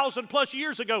 2,000 plus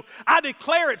years ago. I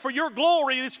declare it for your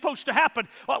glory. It's supposed to happen.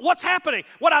 What's happening?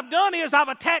 What I've done is I've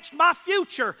attached my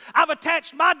future. I've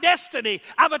attached my destiny.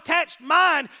 I've attached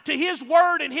mine to His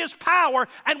word and His power.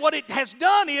 And what it has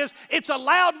done is it's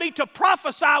allowed me to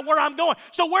prophesy where I'm going.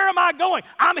 So where am I going?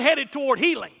 I'm headed toward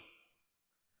healing.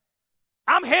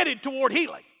 I'm headed toward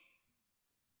healing.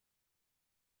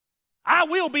 I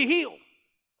will be healed.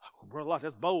 Oh, Brother Lott,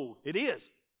 that's bold. It is.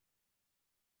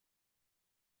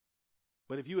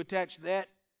 But if you attach that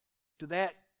to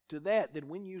that, then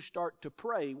when you start to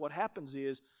pray, what happens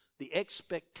is the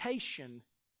expectation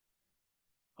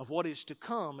of what is to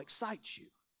come excites you.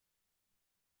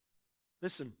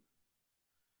 Listen,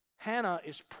 Hannah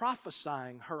is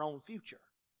prophesying her own future.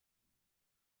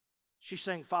 She's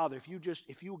saying, Father, if you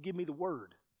will give me the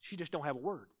word. She just don't have a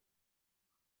word.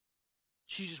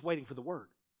 She's just waiting for the word.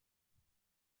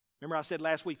 Remember I said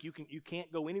last week, you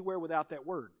can't go anywhere without that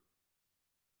word.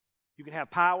 You can have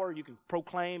power, you can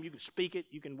proclaim, you can speak it,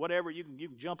 you can whatever, you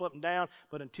can jump up and down,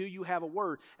 but until you have a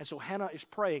word. And so Hannah is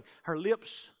praying. Her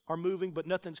lips are moving, but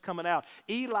nothing's coming out.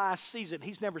 Eli sees it.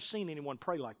 He's never seen anyone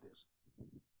pray like this.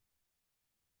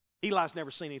 Eli's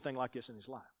never seen anything like this in his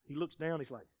life. He looks down,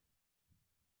 he's like,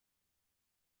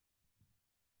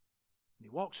 and he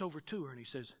walks over to her and he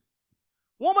says,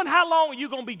 Woman, how long are you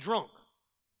going to be drunk?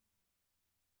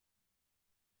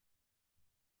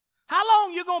 How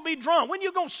long are you going to be drunk? When are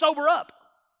you going to sober up?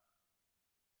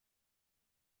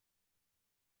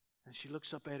 And she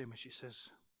looks up at him and she says,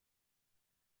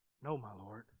 No, my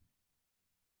Lord,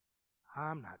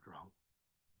 I'm not drunk.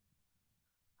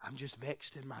 I'm just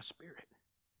vexed in my spirit.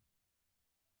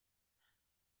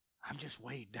 I'm just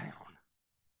weighed down.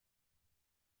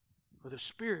 For the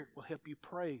Spirit will help you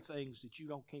pray things that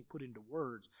you can't put into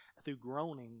words through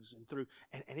groanings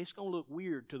and it's going to look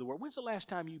weird to the world. When's the last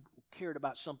time you cared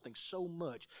about something so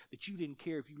much that you didn't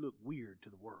care if you looked weird to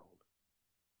the world?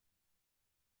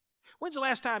 When's the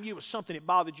last time you was something that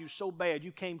bothered you so bad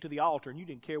you came to the altar and you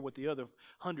didn't care what the other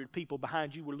 100 people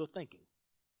behind you were thinking?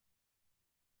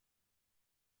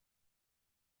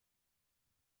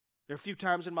 There are a few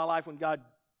times in my life when God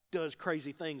does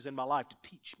crazy things in my life to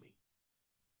teach me.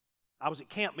 I was at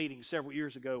camp meeting several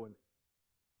years ago,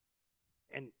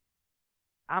 and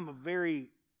I'm a very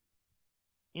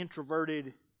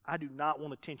introverted, I do not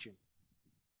want attention.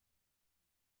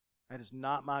 That is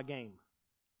not my game.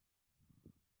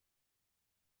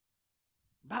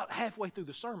 About halfway through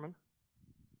the sermon,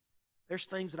 there's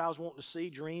things that I was wanting to see,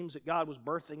 dreams that God was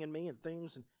birthing in me and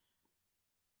things. And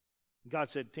God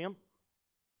said, Tim,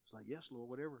 it's like, yes, Lord,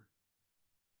 whatever.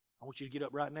 I want you to get up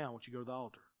right now. I want you to go to the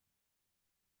altar.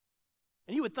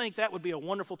 And you would think that would be a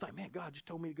wonderful thing. Man, God just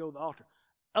told me to go to the altar.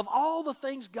 Of all the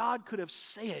things God could have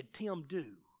said, Tim, do,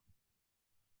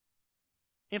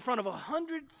 in front of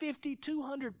 150,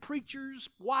 200 preachers,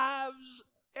 wives,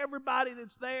 everybody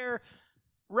that's there,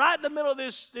 right in the middle of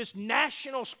this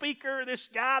national speaker, this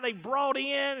guy they brought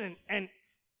in, and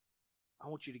I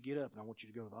want you to get up and I want you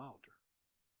to go to the altar.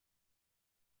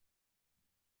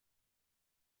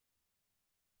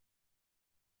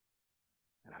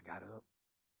 And I got up.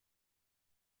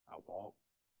 I walked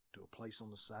to a place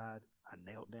on the side. I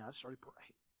knelt down. I started praying.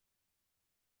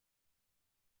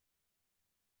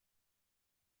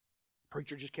 The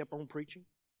preacher just kept on preaching.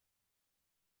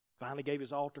 Finally gave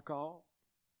his altar call.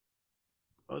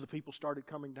 Other people started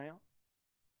coming down.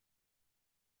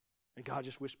 And God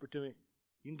just whispered to me,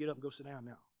 you can get up and go sit down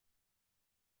now.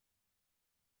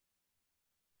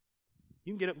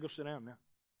 You can get up and go sit down now.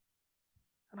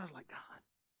 And I was like, God,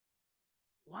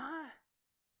 why?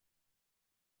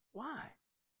 Why?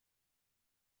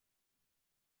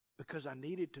 Because I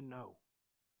needed to know.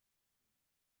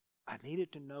 I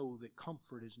needed to know that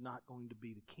comfort is not going to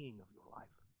be the king of your life.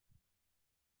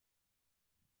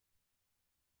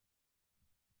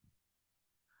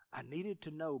 I needed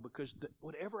to know because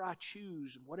whatever I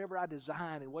choose, and whatever I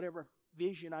design, and whatever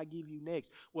vision I give you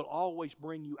next will always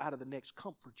bring you out of the next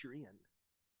comfort you're in.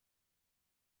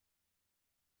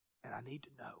 And I need to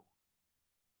know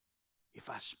if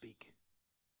I speak,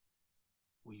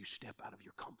 will you step out of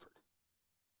your comfort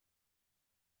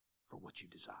for what you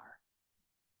desire?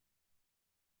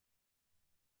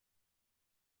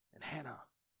 And Hannah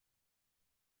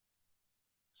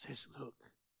says, look,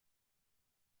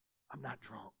 I'm not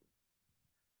drunk.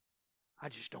 I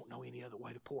just don't know any other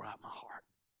way to pour out my heart.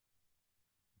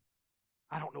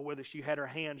 I don't know whether she had her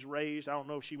hands raised. I don't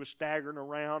know if she was staggering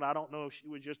around. I don't know if she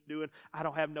was just doing, I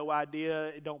don't have no idea.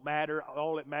 It don't matter.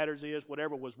 All that matters is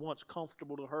whatever was once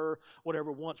comfortable to her,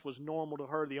 whatever once was normal to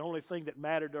her, the only thing that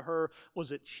mattered to her was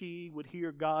that she would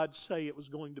hear God say it was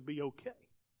going to be okay.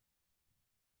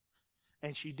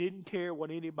 And she didn't care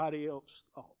what anybody else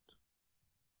thought.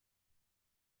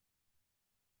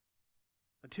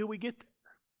 Until we get there,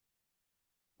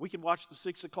 we can watch the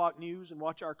 6 o'clock news and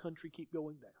watch our country keep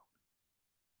going down.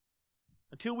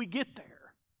 Until we get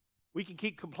there, we can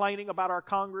keep complaining about our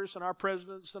Congress and our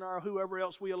presidents and our whoever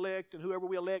else we elect and whoever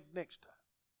we elect next time.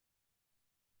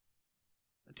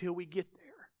 Until we get there.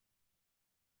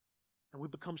 And we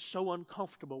become so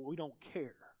uncomfortable we don't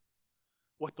care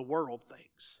what the world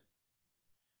thinks.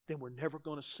 Then we're never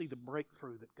going to see the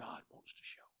breakthrough that God wants to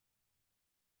show.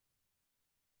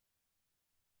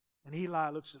 And Eli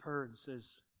looks at her and says,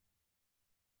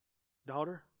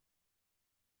 daughter,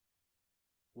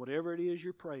 whatever it is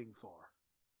you're praying for,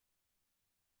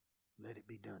 let it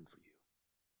be done for you.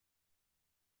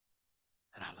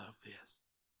 And I love this.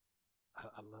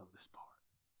 I love this part.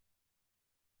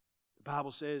 The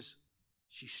Bible says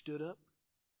she stood up.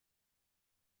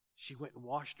 She went and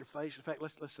washed her face. In fact,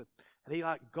 let's listen. And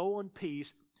Eli, go in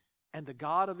peace, and the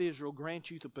God of Israel grant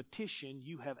you the petition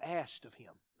you have asked of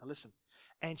him. Now listen.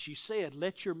 And she said,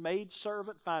 let your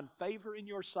maidservant find favor in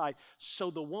your sight.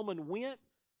 So the woman went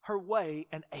her way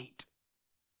and ate.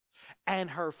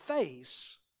 And her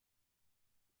face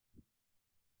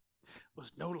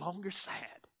was no longer sad.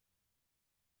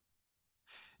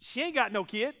 She ain't got no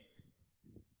kid,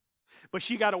 but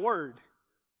she got a word.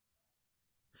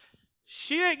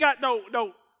 She ain't got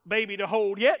no baby to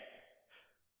hold yet,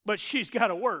 but she's got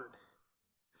a word.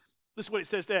 This is what it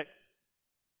says there.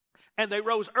 And they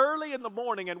rose early in the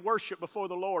morning and worshiped before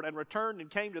the Lord and returned and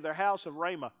came to their house of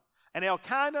Ramah. And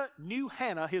Elkanah knew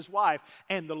Hannah, his wife,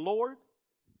 and the Lord.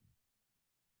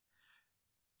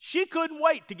 She couldn't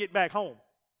wait to get back home.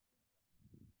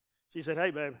 She said,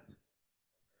 hey, baby,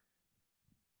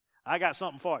 I got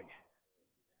something for you.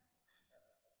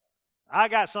 I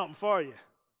got something for you.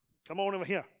 Come on over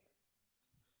here.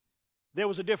 There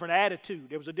was a different attitude.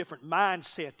 There was a different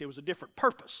mindset. There was a different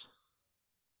purpose.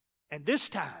 And this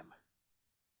time,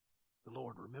 the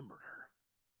Lord remembered her.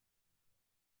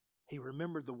 He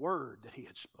remembered the word that he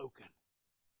had spoken.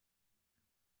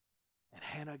 And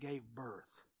Hannah gave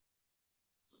birth.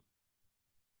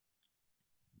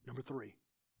 Number 3.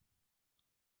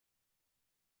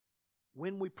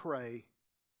 When we pray,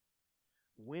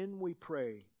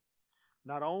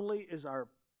 not only is our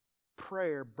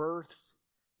prayer birthed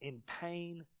in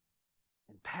pain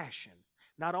and passion,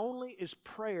 not only is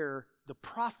prayer the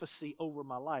prophecy over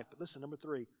my life, but listen, number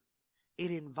 3,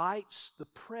 it invites the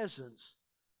presence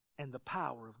and the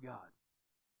power of God.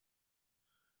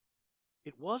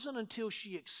 It wasn't until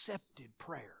she accepted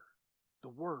prayer, the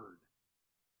word,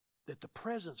 that the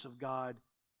presence of God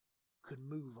could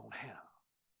move on Hannah.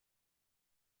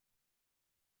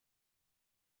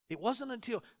 It wasn't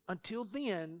until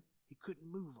then he couldn't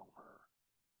move on her.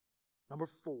 Number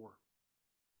 4.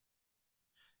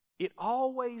 It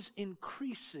always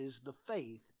increases the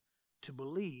faith to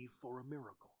believe for a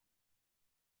miracle.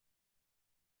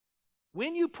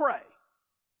 When you pray,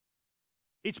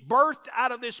 it's birthed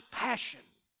out of this passion.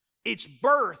 It's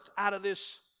birthed out of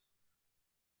this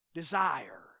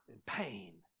desire and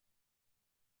pain.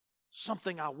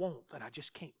 Something I want that I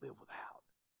just can't live without.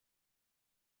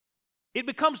 It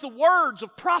becomes the words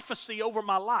of prophecy over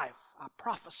my life. I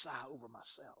prophesy over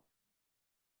myself.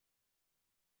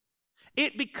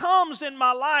 It becomes in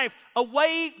my life a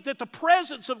way that the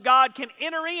presence of God can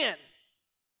enter in.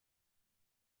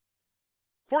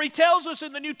 For he tells us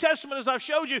in the New Testament, as I've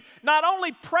showed you, not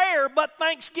only prayer but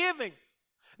thanksgiving.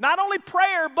 Not only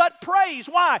prayer but praise.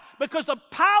 Why? Because the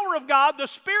power of God, the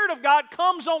Spirit of God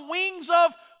comes on wings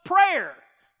of prayer.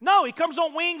 No, he comes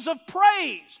on wings of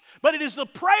praise. But it is the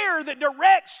prayer that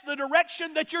directs the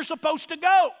direction that you're supposed to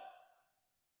go.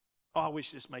 Oh, I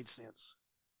wish this made sense.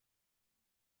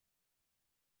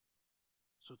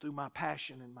 So through my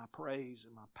passion and my praise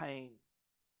and my pain,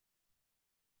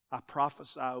 I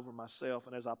prophesy over myself.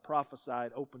 And as I prophesy,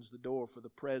 it opens the door for the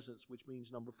presence, which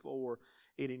means number 4,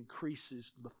 it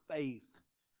increases the faith.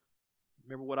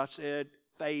 Remember what I said?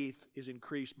 faith is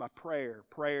increased by prayer.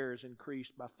 Prayer is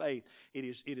increased by faith. It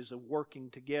is a working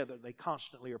together. They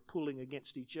constantly are pulling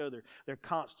against each other. They're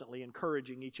constantly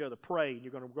encouraging each other. Pray, and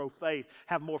you're going to grow faith.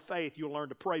 Have more faith, you'll learn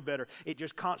to pray better. It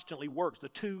just constantly works. The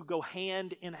two go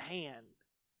hand in hand.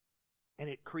 And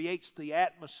it creates the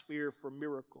atmosphere for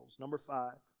miracles. Number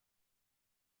 5.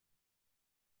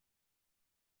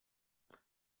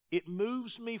 It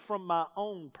moves me from my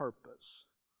own purpose.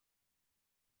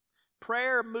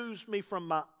 Prayer moves me from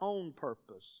my own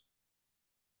purpose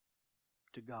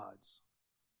to God's.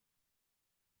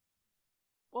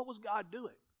 What was God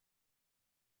doing?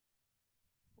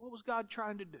 What was God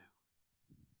trying to do?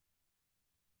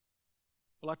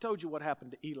 Well, I told you what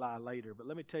happened to Eli later, but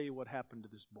let me tell you what happened to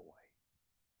this boy.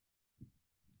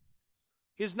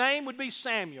 His name would be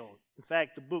Samuel. In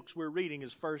fact, the books we're reading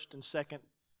is 1st and 2nd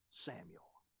Samuel.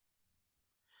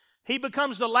 He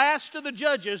becomes the last of the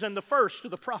judges and the first of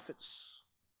the prophets.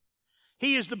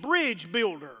 He is the bridge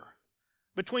builder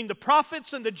between the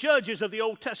prophets and the judges of the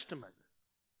Old Testament.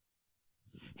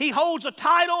 He holds a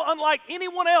title unlike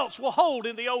anyone else will hold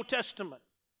in the Old Testament.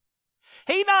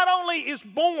 He not only is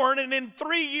born, and in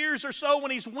 3 years or so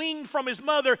when he's weaned from his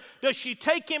mother, does she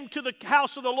take him to the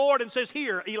house of the Lord and says,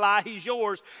 "Here, Eli, he's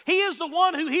yours." He is the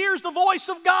one who hears the voice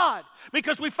of God,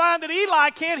 because we find that Eli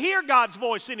can't hear God's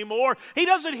voice anymore. He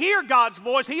doesn't hear God's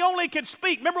voice. He only can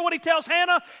speak. Remember what he tells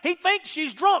Hannah? He thinks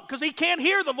she's drunk because he can't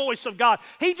hear the voice of God.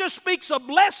 He just speaks a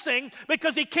blessing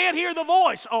because he can't hear the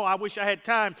voice. Oh, I wish I had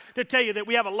time to tell you that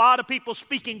we have a lot of people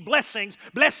speaking blessings,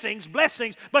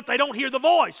 but they don't hear the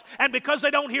voice. And because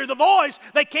they don't hear the voice,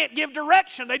 they can't give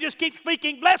direction. They just keep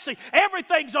speaking blessing.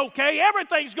 Everything's okay.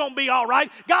 Everything's going to be all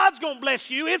right. God's going to bless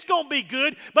you. It's going to be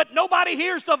good. But nobody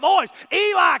hears the voice.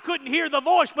 Eli couldn't hear the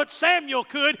voice, but Samuel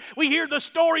could. We hear the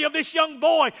story of this young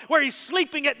boy where he's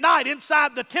sleeping at night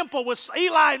inside the temple with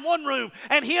Eli in one room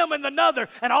and him in another.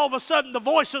 And all of a sudden the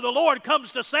voice of the Lord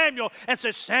comes to Samuel and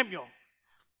says, "Samuel."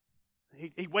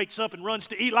 He wakes up and runs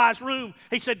to Eli's room.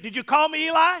 He said, "Did you call me,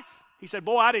 Eli?" He said,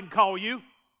 "Boy, I didn't call you."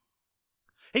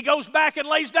 He goes back and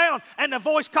lays down, and the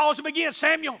voice calls him again,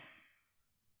 "Samuel."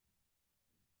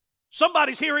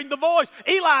 Somebody's hearing the voice.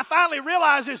 Eli finally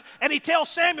realizes, and he tells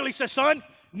Samuel, he says, "Son,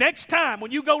 next time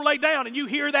when you go lay down and you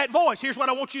hear that voice, here's what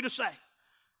I want you to say.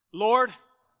 'Lord,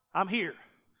 I'm here.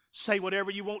 Say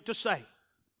whatever you want to say.'"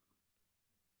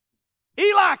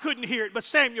 Eli couldn't hear it, but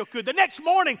Samuel could. The next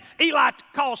morning, Eli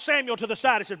calls Samuel to the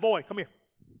side and said, "Boy, come here.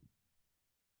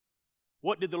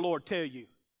 What did the Lord tell you?"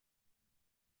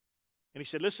 And he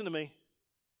said, "Listen to me.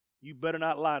 You better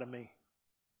not lie to me."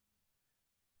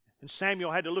 And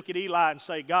Samuel had to look at Eli and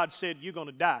say, "God said you're going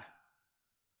to die.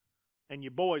 And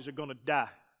your boys are going to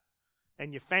die.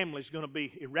 And your family's going to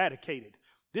be eradicated."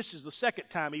 This is the second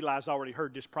time Eli's already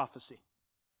heard this prophecy.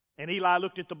 And Eli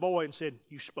looked at the boy and said,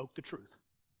 "You spoke the truth."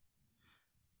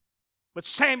 But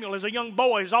Samuel, as a young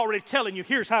boy, is already telling you,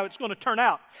 here's how it's going to turn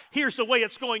out. Here's the way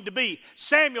it's going to be.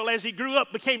 Samuel, as he grew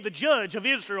up, became the judge of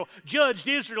Israel, judged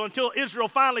Israel until Israel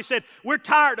finally said, "We're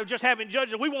tired of just having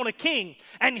judges. We want a king."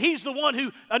 And he's the one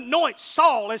who anoints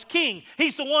Saul as king.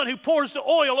 He's the one who pours the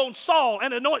oil on Saul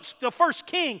and anoints the first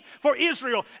king for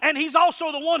Israel. And he's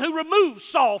also the one who removes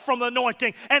Saul from the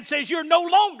anointing and says, "You're no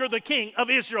longer the king of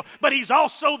Israel." But he's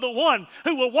also the one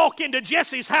who will walk into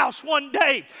Jesse's house one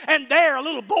day, and there a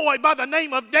little boy by the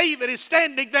name of David is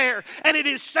standing there, and it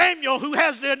is Samuel who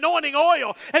has the anointing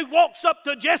oil and walks up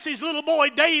to Jesse's little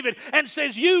boy David and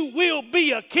says, "You will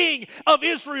be a king of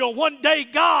Israel one day.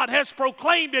 God has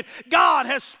proclaimed it. God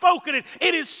has spoken it."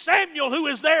 It is Samuel who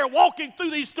is there walking through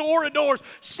these corridors,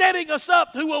 setting us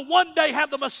up who will one day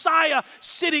have the Messiah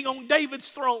sitting on David's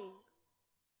throne.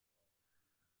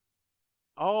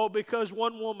 All because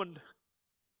one woman,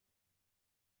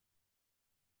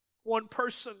 one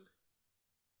person,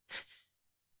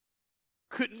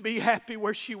 couldn't be happy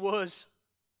where she was.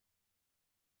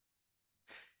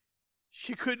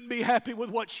 She couldn't be happy with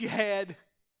what she had.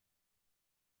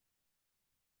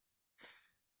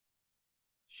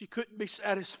 She couldn't be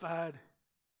satisfied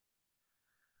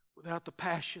without the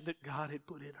passion that God had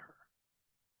put in her.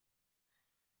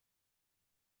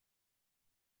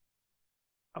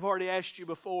 I've already asked you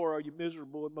before, are you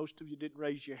miserable? And most of you didn't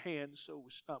raise your hand, so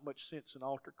it's not much sense in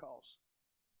altar calls.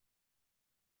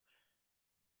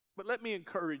 But let me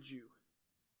encourage you.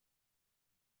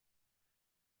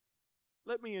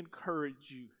 Let me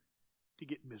encourage you to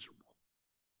get miserable.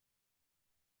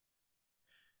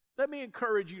 Let me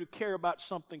encourage you to care about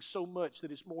something so much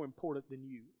that it's more important than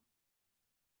you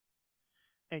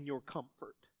and your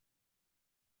comfort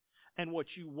and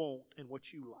what you want and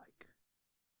what you like.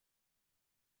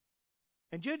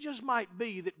 And it just might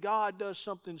be that God does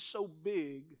something so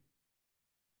big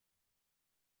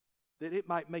that it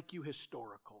might make you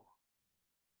historical.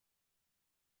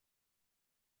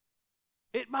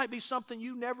 It might be something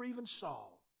you never even saw.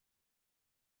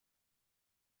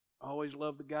 I always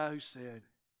loved the guy who said,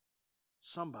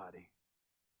 somebody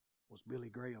was Billy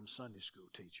Graham's Sunday school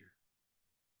teacher.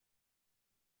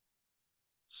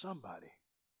 Somebody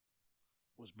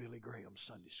was Billy Graham's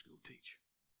Sunday school teacher.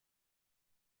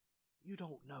 You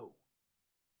don't know.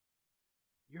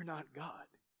 You're not God.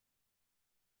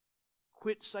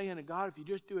 Quit saying to God, if you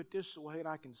just do it this way and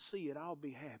I can see it, I'll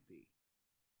be happy.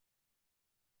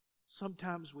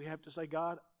 Sometimes we have to say,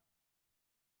 God,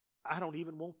 I don't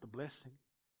even want the blessing.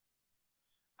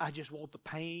 I just want the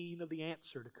pain of the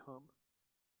answer to come.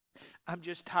 I'm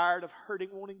just tired of hurting,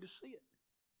 wanting to see it.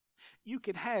 You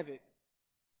can have it.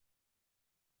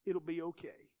 It'll be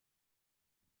okay.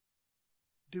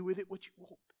 Do with it what you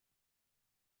want.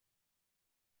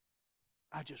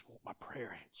 I just want my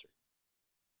prayer answered.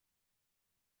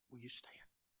 Will you stand?